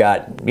day, we've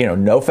got,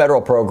 no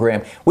federal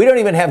program. We don't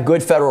even have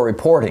good federal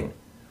reporting.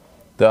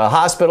 The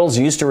hospitals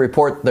used to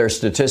report their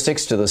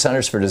statistics to the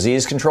Centers for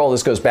Disease Control.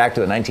 This goes back to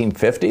the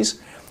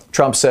 1950s.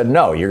 Trump said,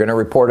 no, you're going to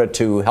report it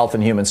to Health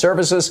and Human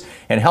Services,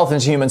 and Health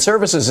and Human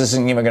Services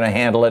isn't even going to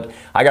handle it.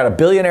 I got a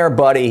billionaire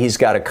buddy. He's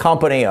got a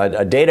company,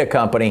 a data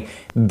company.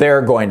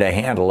 They're going to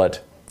handle it.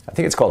 I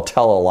think it's called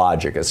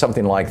Telelogic or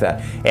something like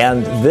that.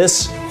 And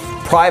this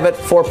private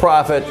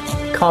for-profit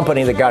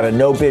company that got a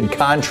no-bid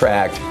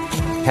contract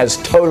has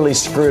totally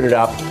screwed it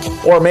up,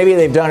 or maybe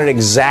they've done it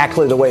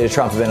exactly the way the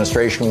Trump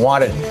administration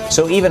wanted.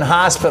 So even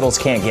hospitals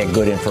can't get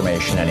good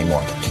information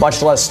anymore,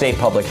 much less state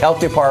public health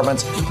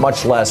departments,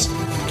 much less,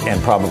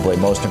 and probably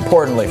most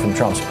importantly from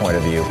Trump's point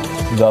of view,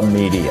 the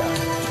media,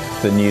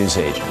 the news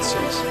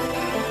agencies.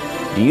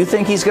 Do you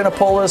think he's going to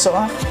pull this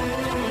off?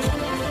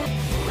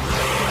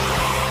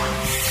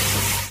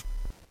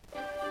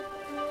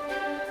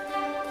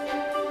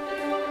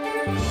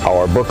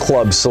 Our book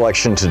club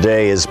selection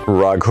today is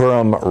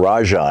Raghuram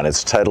Rajan.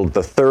 It's titled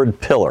The Third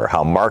Pillar,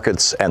 How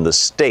Markets and the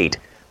State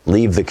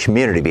Leave the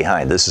Community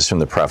Behind. This is from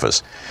the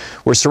preface.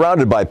 We're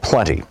surrounded by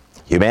plenty.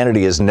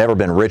 Humanity has never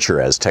been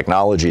richer as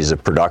technologies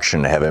of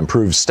production have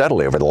improved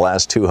steadily over the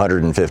last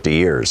 250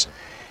 years.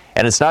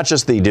 And it's not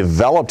just the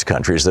developed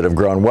countries that have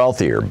grown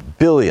wealthier.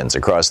 Billions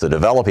across the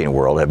developing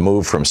world have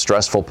moved from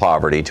stressful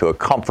poverty to a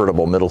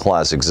comfortable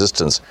middle-class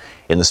existence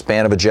in the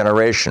span of a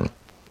generation.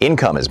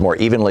 Income is more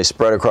evenly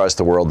spread across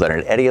the world than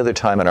at any other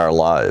time in our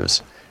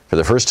lives. For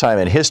the first time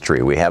in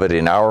history, we have it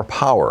in our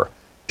power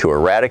to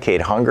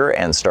eradicate hunger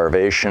and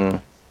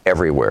starvation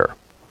everywhere.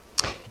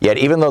 Yet,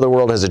 even though the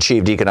world has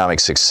achieved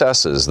economic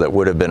successes that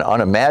would have been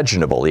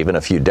unimaginable even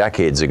a few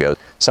decades ago,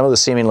 some of the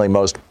seemingly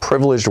most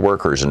privileged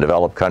workers in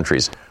developed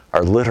countries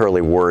are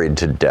literally worried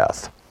to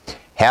death.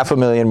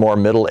 500,000 more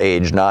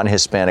middle-aged,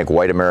 non-Hispanic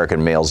white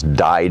American males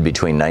died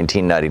between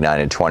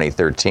 1999 and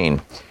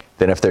 2013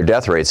 than if their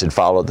death rates had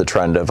followed the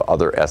trend of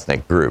other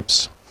ethnic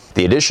groups.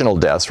 The additional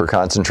deaths were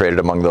concentrated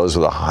among those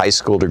with a high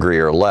school degree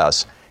or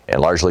less,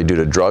 and largely due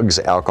to drugs,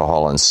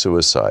 alcohol, and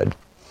suicide.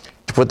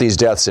 To put these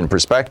deaths in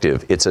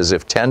perspective, it's as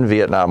if 10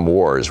 Vietnam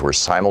Wars were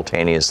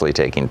simultaneously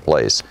taking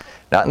place,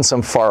 not in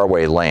some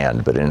faraway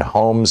land, but in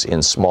homes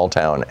in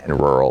small-town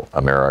and rural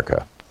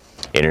America.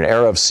 In an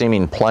era of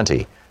seeming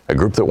plenty, a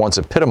group that once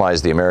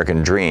epitomized the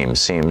American dream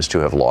seems to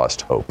have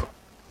lost hope.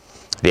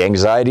 The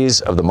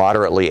anxieties of the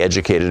moderately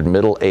educated,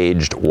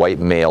 middle-aged white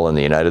male in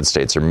the United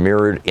States are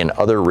mirrored in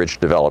other rich,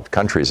 developed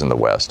countries in the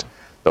West,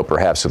 though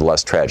perhaps with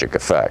less tragic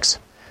effects.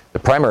 The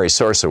primary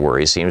source of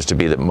worry seems to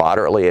be that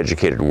moderately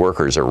educated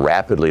workers are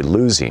rapidly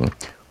losing,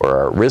 or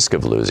are at risk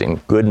of losing,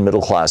 good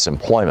middle-class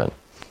employment,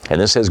 and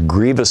this has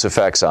grievous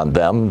effects on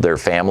them, their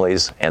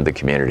families, and the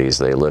communities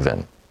they live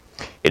in.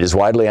 It is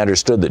widely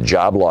understood that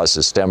job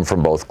losses stem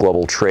from both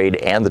global trade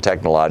and the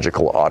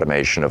technological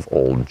automation of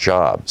old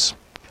jobs.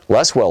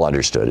 Less well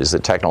understood is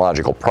that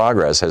technological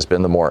progress has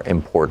been the more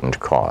important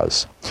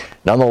cause.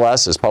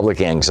 Nonetheless, as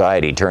public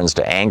anxiety turns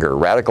to anger,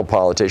 radical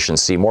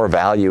politicians see more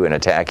value in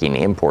attacking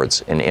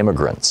imports and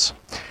immigrants.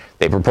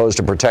 They propose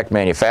to protect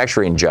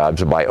manufacturing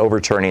jobs by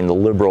overturning the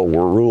liberal,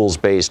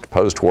 rules-based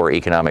post-war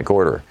economic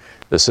order,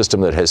 the system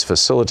that has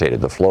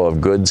facilitated the flow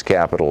of goods,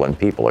 capital, and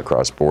people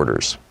across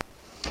borders.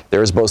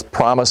 There is both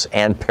promise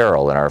and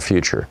peril in our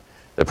future.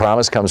 The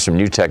promise comes from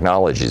new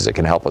technologies that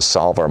can help us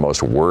solve our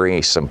most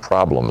worrisome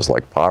problems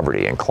like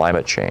poverty and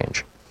climate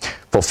change.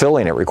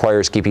 Fulfilling it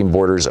requires keeping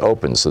borders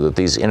open so that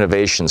these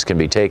innovations can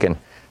be taken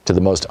to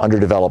the most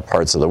underdeveloped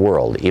parts of the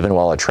world, even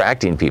while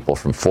attracting people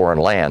from foreign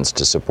lands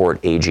to support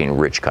aging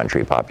rich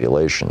country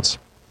populations.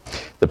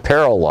 The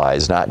peril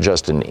lies not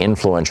just in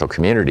influential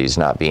communities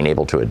not being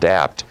able to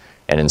adapt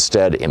and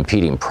instead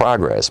impeding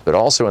progress, but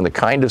also in the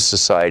kind of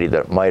society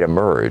that might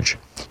emerge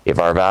if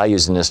our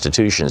values and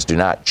institutions do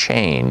not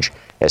change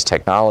as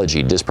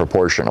technology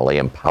disproportionately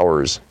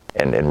empowers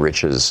and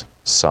enriches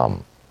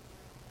some.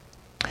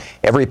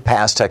 Every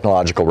past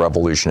technological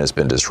revolution has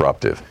been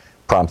disruptive,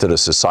 prompted a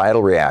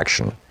societal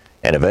reaction,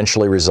 and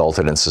eventually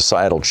resulted in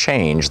societal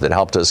change that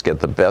helped us get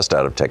the best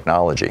out of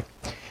technology.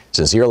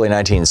 Since the early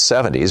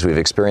 1970s, we've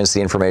experienced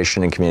the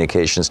information and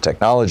communications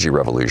technology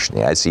revolution,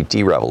 the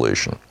ICT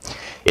revolution.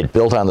 It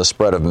built on the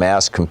spread of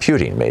mass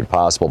computing made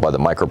possible by the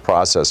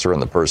microprocessor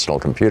and the personal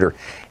computer,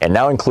 and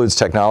now includes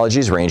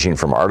technologies ranging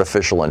from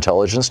artificial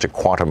intelligence to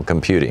quantum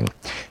computing,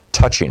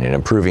 touching and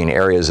improving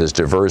areas as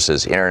diverse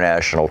as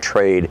international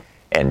trade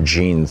and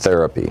gene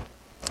therapy.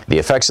 The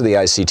effects of the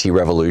ICT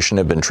revolution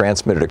have been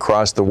transmitted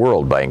across the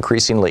world by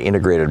increasingly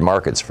integrated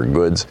markets for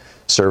goods,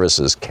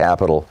 services,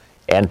 capital,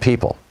 and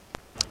people.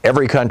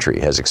 Every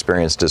country has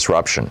experienced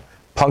disruption,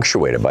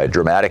 punctuated by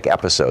dramatic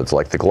episodes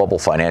like the global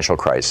financial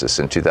crisis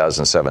in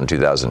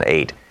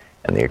 2007-2008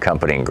 and the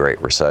accompanying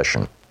Great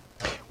Recession.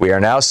 We are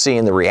now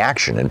seeing the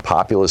reaction in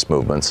populist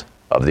movements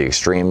of the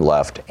extreme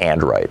left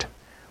and right.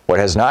 What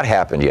has not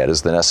happened yet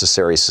is the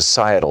necessary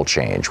societal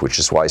change, which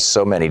is why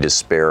so many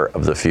despair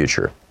of the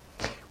future.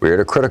 We are at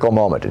a critical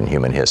moment in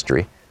human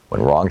history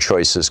when wrong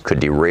choices could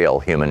derail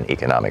human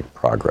economic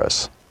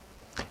progress.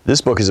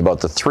 This book is about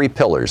the three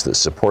pillars that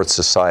support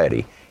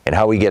society and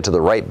how we get to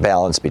the right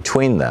balance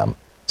between them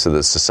so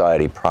that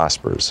society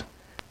prospers.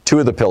 Two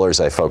of the pillars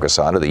I focus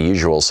on are the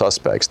usual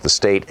suspects, the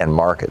state and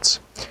markets.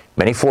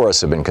 Many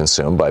forests have been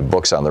consumed by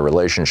books on the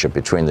relationship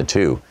between the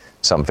two,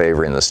 some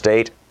favoring the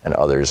state and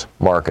others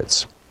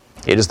markets.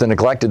 It is the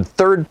neglected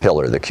third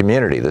pillar, the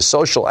community, the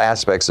social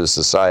aspects of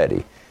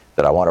society,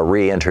 that I want to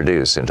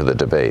reintroduce into the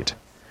debate.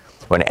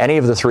 When any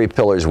of the three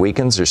pillars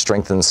weakens or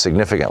strengthens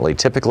significantly,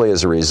 typically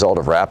as a result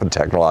of rapid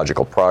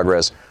technological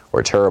progress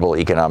or terrible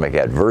economic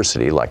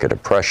adversity like a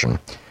depression,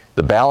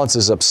 the balance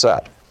is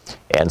upset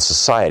and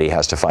society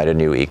has to find a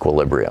new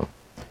equilibrium.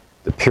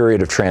 The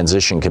period of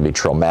transition can be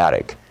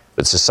traumatic,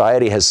 but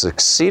society has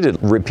succeeded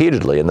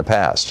repeatedly in the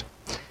past.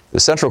 The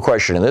central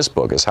question in this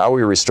book is how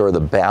we restore the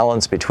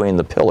balance between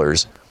the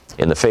pillars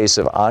in the face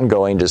of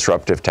ongoing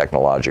disruptive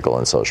technological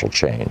and social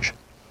change.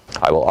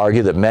 I will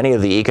argue that many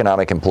of the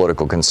economic and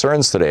political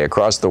concerns today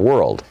across the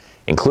world,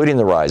 including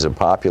the rise of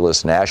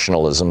populist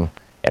nationalism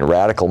and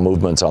radical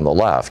movements on the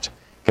left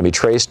can be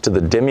traced to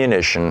the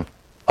diminution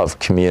of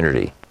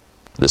community.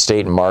 The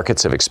state and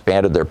markets have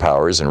expanded their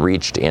powers and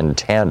reached in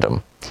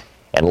tandem,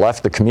 and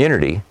left the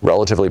community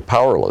relatively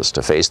powerless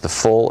to face the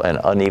full and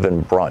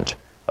uneven brunt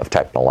of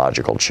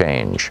technological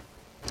change.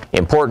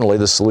 Importantly,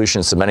 the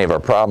solutions to many of our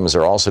problems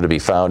are also to be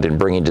found in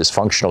bringing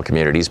dysfunctional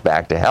communities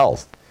back to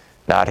health,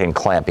 not in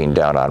clamping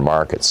down on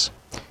markets.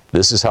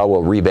 This is how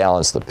we'll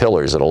rebalance the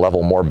pillars at a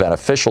level more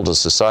beneficial to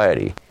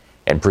society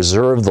and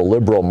preserve the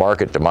liberal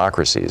market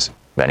democracies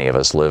many of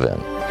us live in.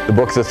 The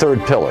book, The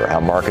Third Pillar, How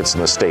Markets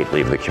and the State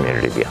Leave the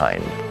Community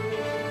Behind.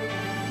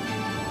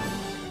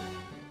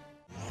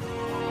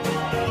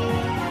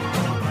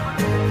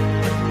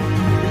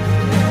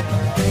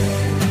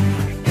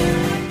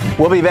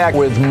 We'll be back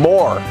with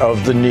more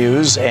of the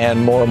news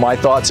and more of my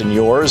thoughts and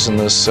yours in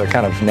this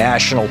kind of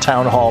national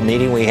town hall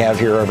meeting we have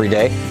here every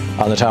day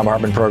on the Thom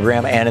Hartmann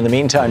program. And in the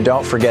meantime,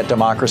 don't forget,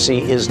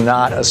 democracy is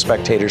not a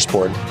spectator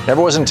sport.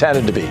 Never was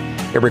intended to be.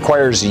 It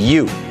requires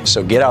you.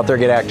 So get out there,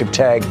 get active,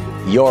 tag,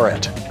 you're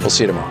it. We'll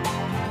see you tomorrow.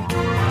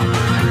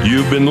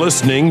 You've been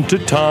listening to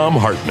Thom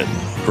Hartmann.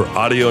 For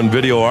audio and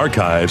video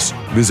archives,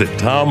 visit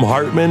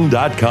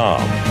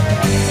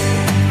thomhartmann.com.